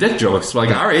time. Shit and dick jokes. Like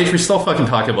our age, we still fucking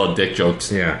talking about dick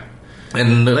jokes. Yeah.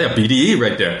 And BDE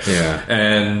right there. Yeah.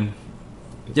 And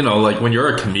you know, like when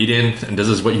you're a comedian and this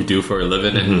is what you do for a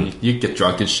living, and you get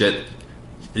drunk and shit,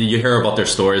 you hear about their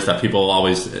stories that people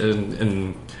always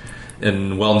in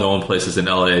well-known places in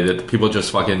LA that people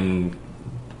just fucking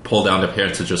pull down their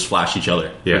pants and just flash each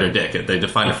other with their dick. They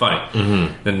find it funny.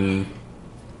 And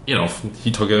you know,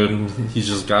 he's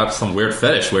just got some weird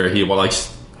fetish where he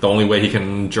likes the only way he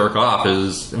can jerk off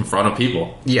is in front of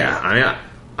people. Yeah,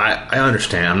 I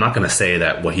understand. I'm not going to say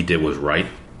that what he did was right.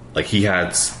 Like he's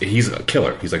a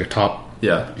killer. He's like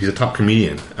he's a top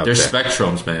comedian out There's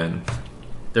spectrums, man.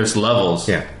 There's levels.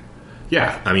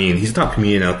 Yeah. I mean, he's a top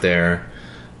comedian out there,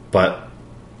 but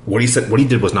what he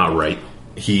did was not right.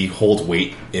 He holds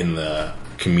weight in the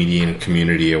comedian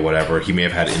community or whatever. He may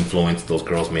have had influence. Those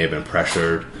girls may have been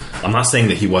pressured. I'm not saying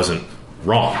that he wasn't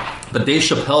wrong. But Dave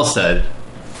Chappelle said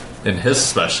in his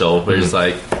special, where he's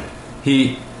like,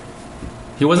 he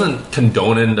wasn't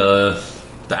condoning the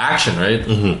action,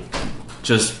 right?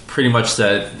 Just pretty much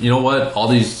said, you know what, all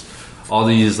these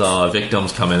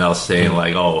victims coming out saying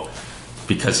like, oh,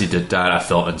 because he did that, I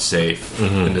felt unsafe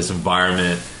in this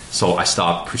environment, so I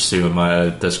stopped pursuing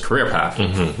this career path.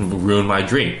 Ruined my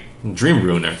dream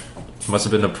ruiner. Must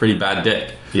have been a pretty bad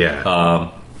dick.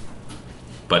 Yeah.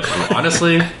 But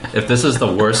honestly, if this is the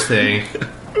worst thing,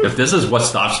 if this is what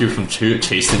stops you from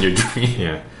chasing your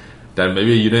dream, then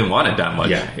maybe you didn't want it that much.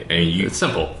 Yeah, and it's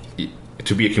simple.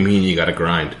 To be a comedian, you got to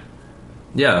grind.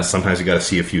 Yeah. Sometimes you got to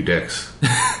see a few dicks.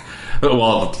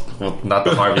 well, not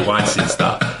the Harvey Weinstein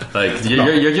stuff. Like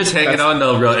you're just hanging on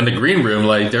in the green room,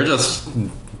 like they're just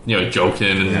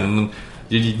joking, and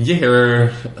you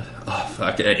hear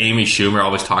Amy Schumer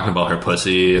always talking about her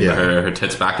pussy and her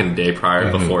tits back in the day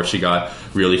prior before she got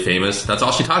really famous. That's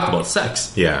all she talked about,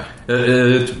 sex. Yeah.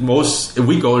 If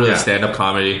we go to stand-up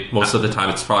comedy, most of the time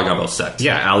it's probably about sex.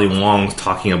 Yeah, Ali Wong's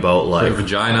talking about like her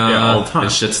vagina all the time.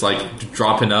 And shit's like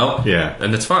dropping out. Yeah.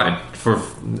 And it's fine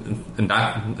in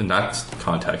that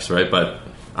context, right? But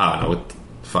I don't know.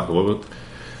 I don't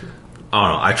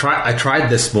know. I tried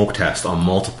this smoke test on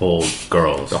multiple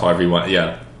girls. The Harvey one,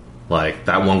 Like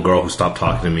that one girl who stopped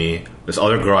talking to me. This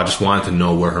other girl, I just wanted to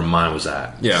know where her mind was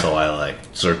at. Yeah. So I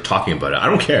started talking about it. I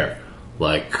don't care.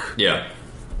 Like, yeah.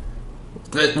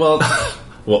 Well,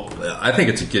 Well, I think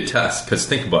it's a good test because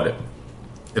think about it.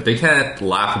 If they can't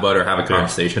laugh about it or have a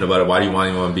conversation about it, why do you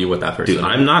want to be with that person? Dude,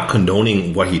 I'm not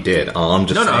condoning what he did. I'm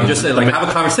just I'm just saying, like, have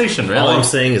a conversation, right? All Like, I'm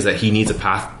saying is that he needs a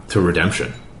path to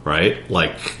redemption, right?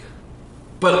 Like,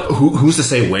 but who's to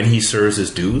say when he serves his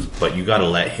dues? But you got to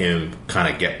let him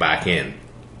kind of get back in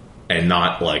and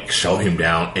not like shut him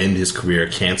down, end his career,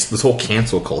 cancel this whole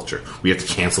cancel culture. We have to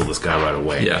cancel this guy right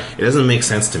away. Yeah, it doesn't make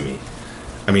sense to me.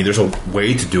 I mean, there's a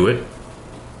way to do it.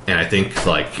 And I think,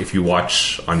 like, if you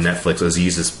watch on Netflix,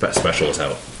 Aziz's special is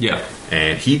out. Yeah.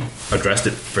 And he addressed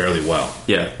it fairly well.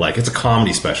 Yeah. Like, it's a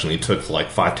comedy special. And he took, like,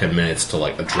 5-10 minutes to,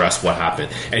 like, address what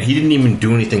happened. And he didn't even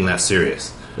do anything that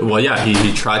serious. Well, yeah,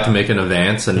 he tried to make an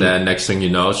advance, and then next thing you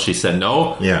know, she said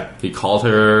no. Yeah. He called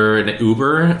her an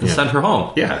Uber and sent her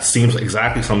home. Yeah, it seems like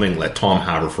exactly something that Tom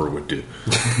Haverford would do.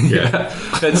 Yeah.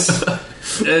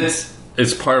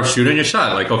 It's part of shooting your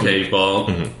shot. Like, okay, well...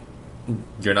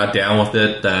 you're not down with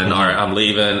it, then all right, I'm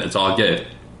leaving. It's all good.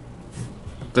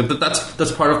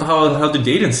 That's part of how the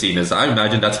dating scene is. I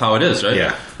imagine that's how it is, right?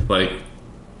 Yeah. Like,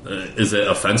 is it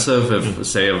offensive if,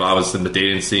 say, if I was in the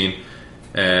dating scene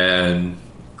and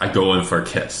I go in for a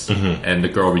kiss and the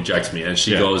girl rejects me and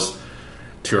she goes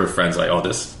to her friends like, "Oh,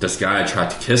 this guy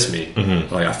tried to kiss me.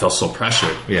 Like, I felt so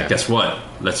pressured. Yeah. Guess what?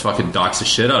 Let's fucking dox the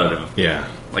shit out of him." Yeah.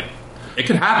 Like, it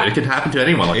could happen. It could happen to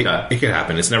anyone like that. It could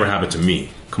happen. It's never happened to me.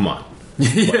 Come on.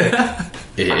 Yeah.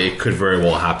 It could very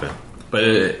well happen. But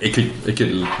it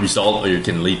could result, or it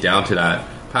can lead down to that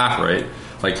path, right?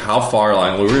 Like, how far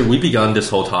along we begun this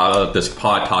whole this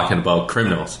pod talking about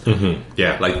criminals.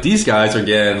 Yeah, like these guys are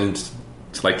getting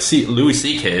like Louis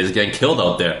C.K. is getting killed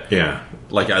out there. Yeah,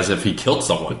 like as if he killed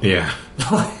someone. Yeah.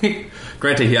 Like,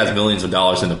 granted, he has millions of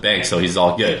dollars in the bank, so he's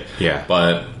all good. Yeah,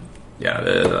 but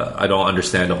yeah, I don't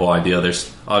understand the whole idea.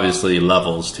 There's obviously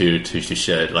levels to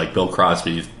shit. Like Bill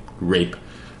Cosby, rape.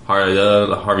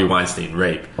 Harvey Weinstein,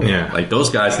 rape. Yeah, like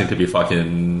those guys need to be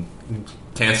fucking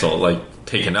canceled, like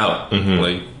taken out.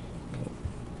 Like,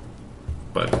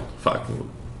 but fuck,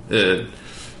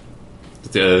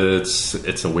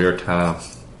 it's a weird time.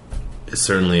 It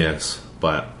certainly is,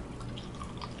 but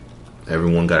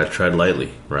everyone got to tread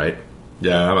lightly, right?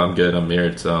 Yeah, I'm good. I'm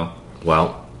married, so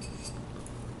well,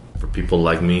 for people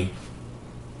like me,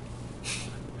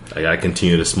 I gotta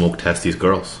continue to smoke test these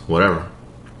girls, whatever.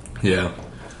 Yeah.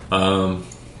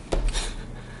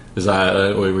 Is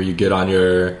that were you good on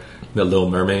the Little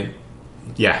Mermaid?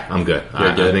 Yeah, I'm good.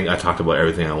 I think I talked about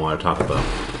everything I want to talk about.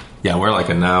 Yeah, we're like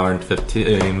an hour and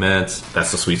 15 minutes.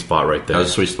 That's the sweet spot right there.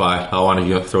 That's a sweet spot. I want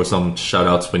to throw some shout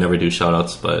outs. We never do shout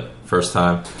outs, but first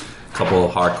time. A couple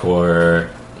of hardcore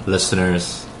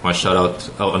listeners. My shout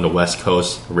out on the West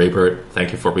Coast. Raybert,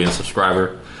 thank you for being a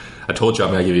subscriber. I told you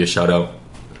I'm going to give you a shout out.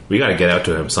 We got to get out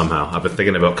to him somehow. I've been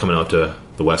thinking about coming out to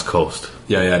the West Coast.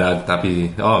 Yeah, that'd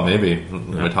be... Oh, maybe.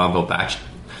 We're talking about back...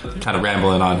 Kind of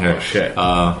rambling on here. Oh, shit.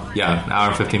 Yeah, an hour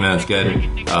and 15 minutes.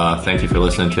 Good. Thank you for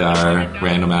listening to our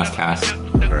random ass cast.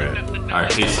 All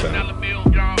right. Peace.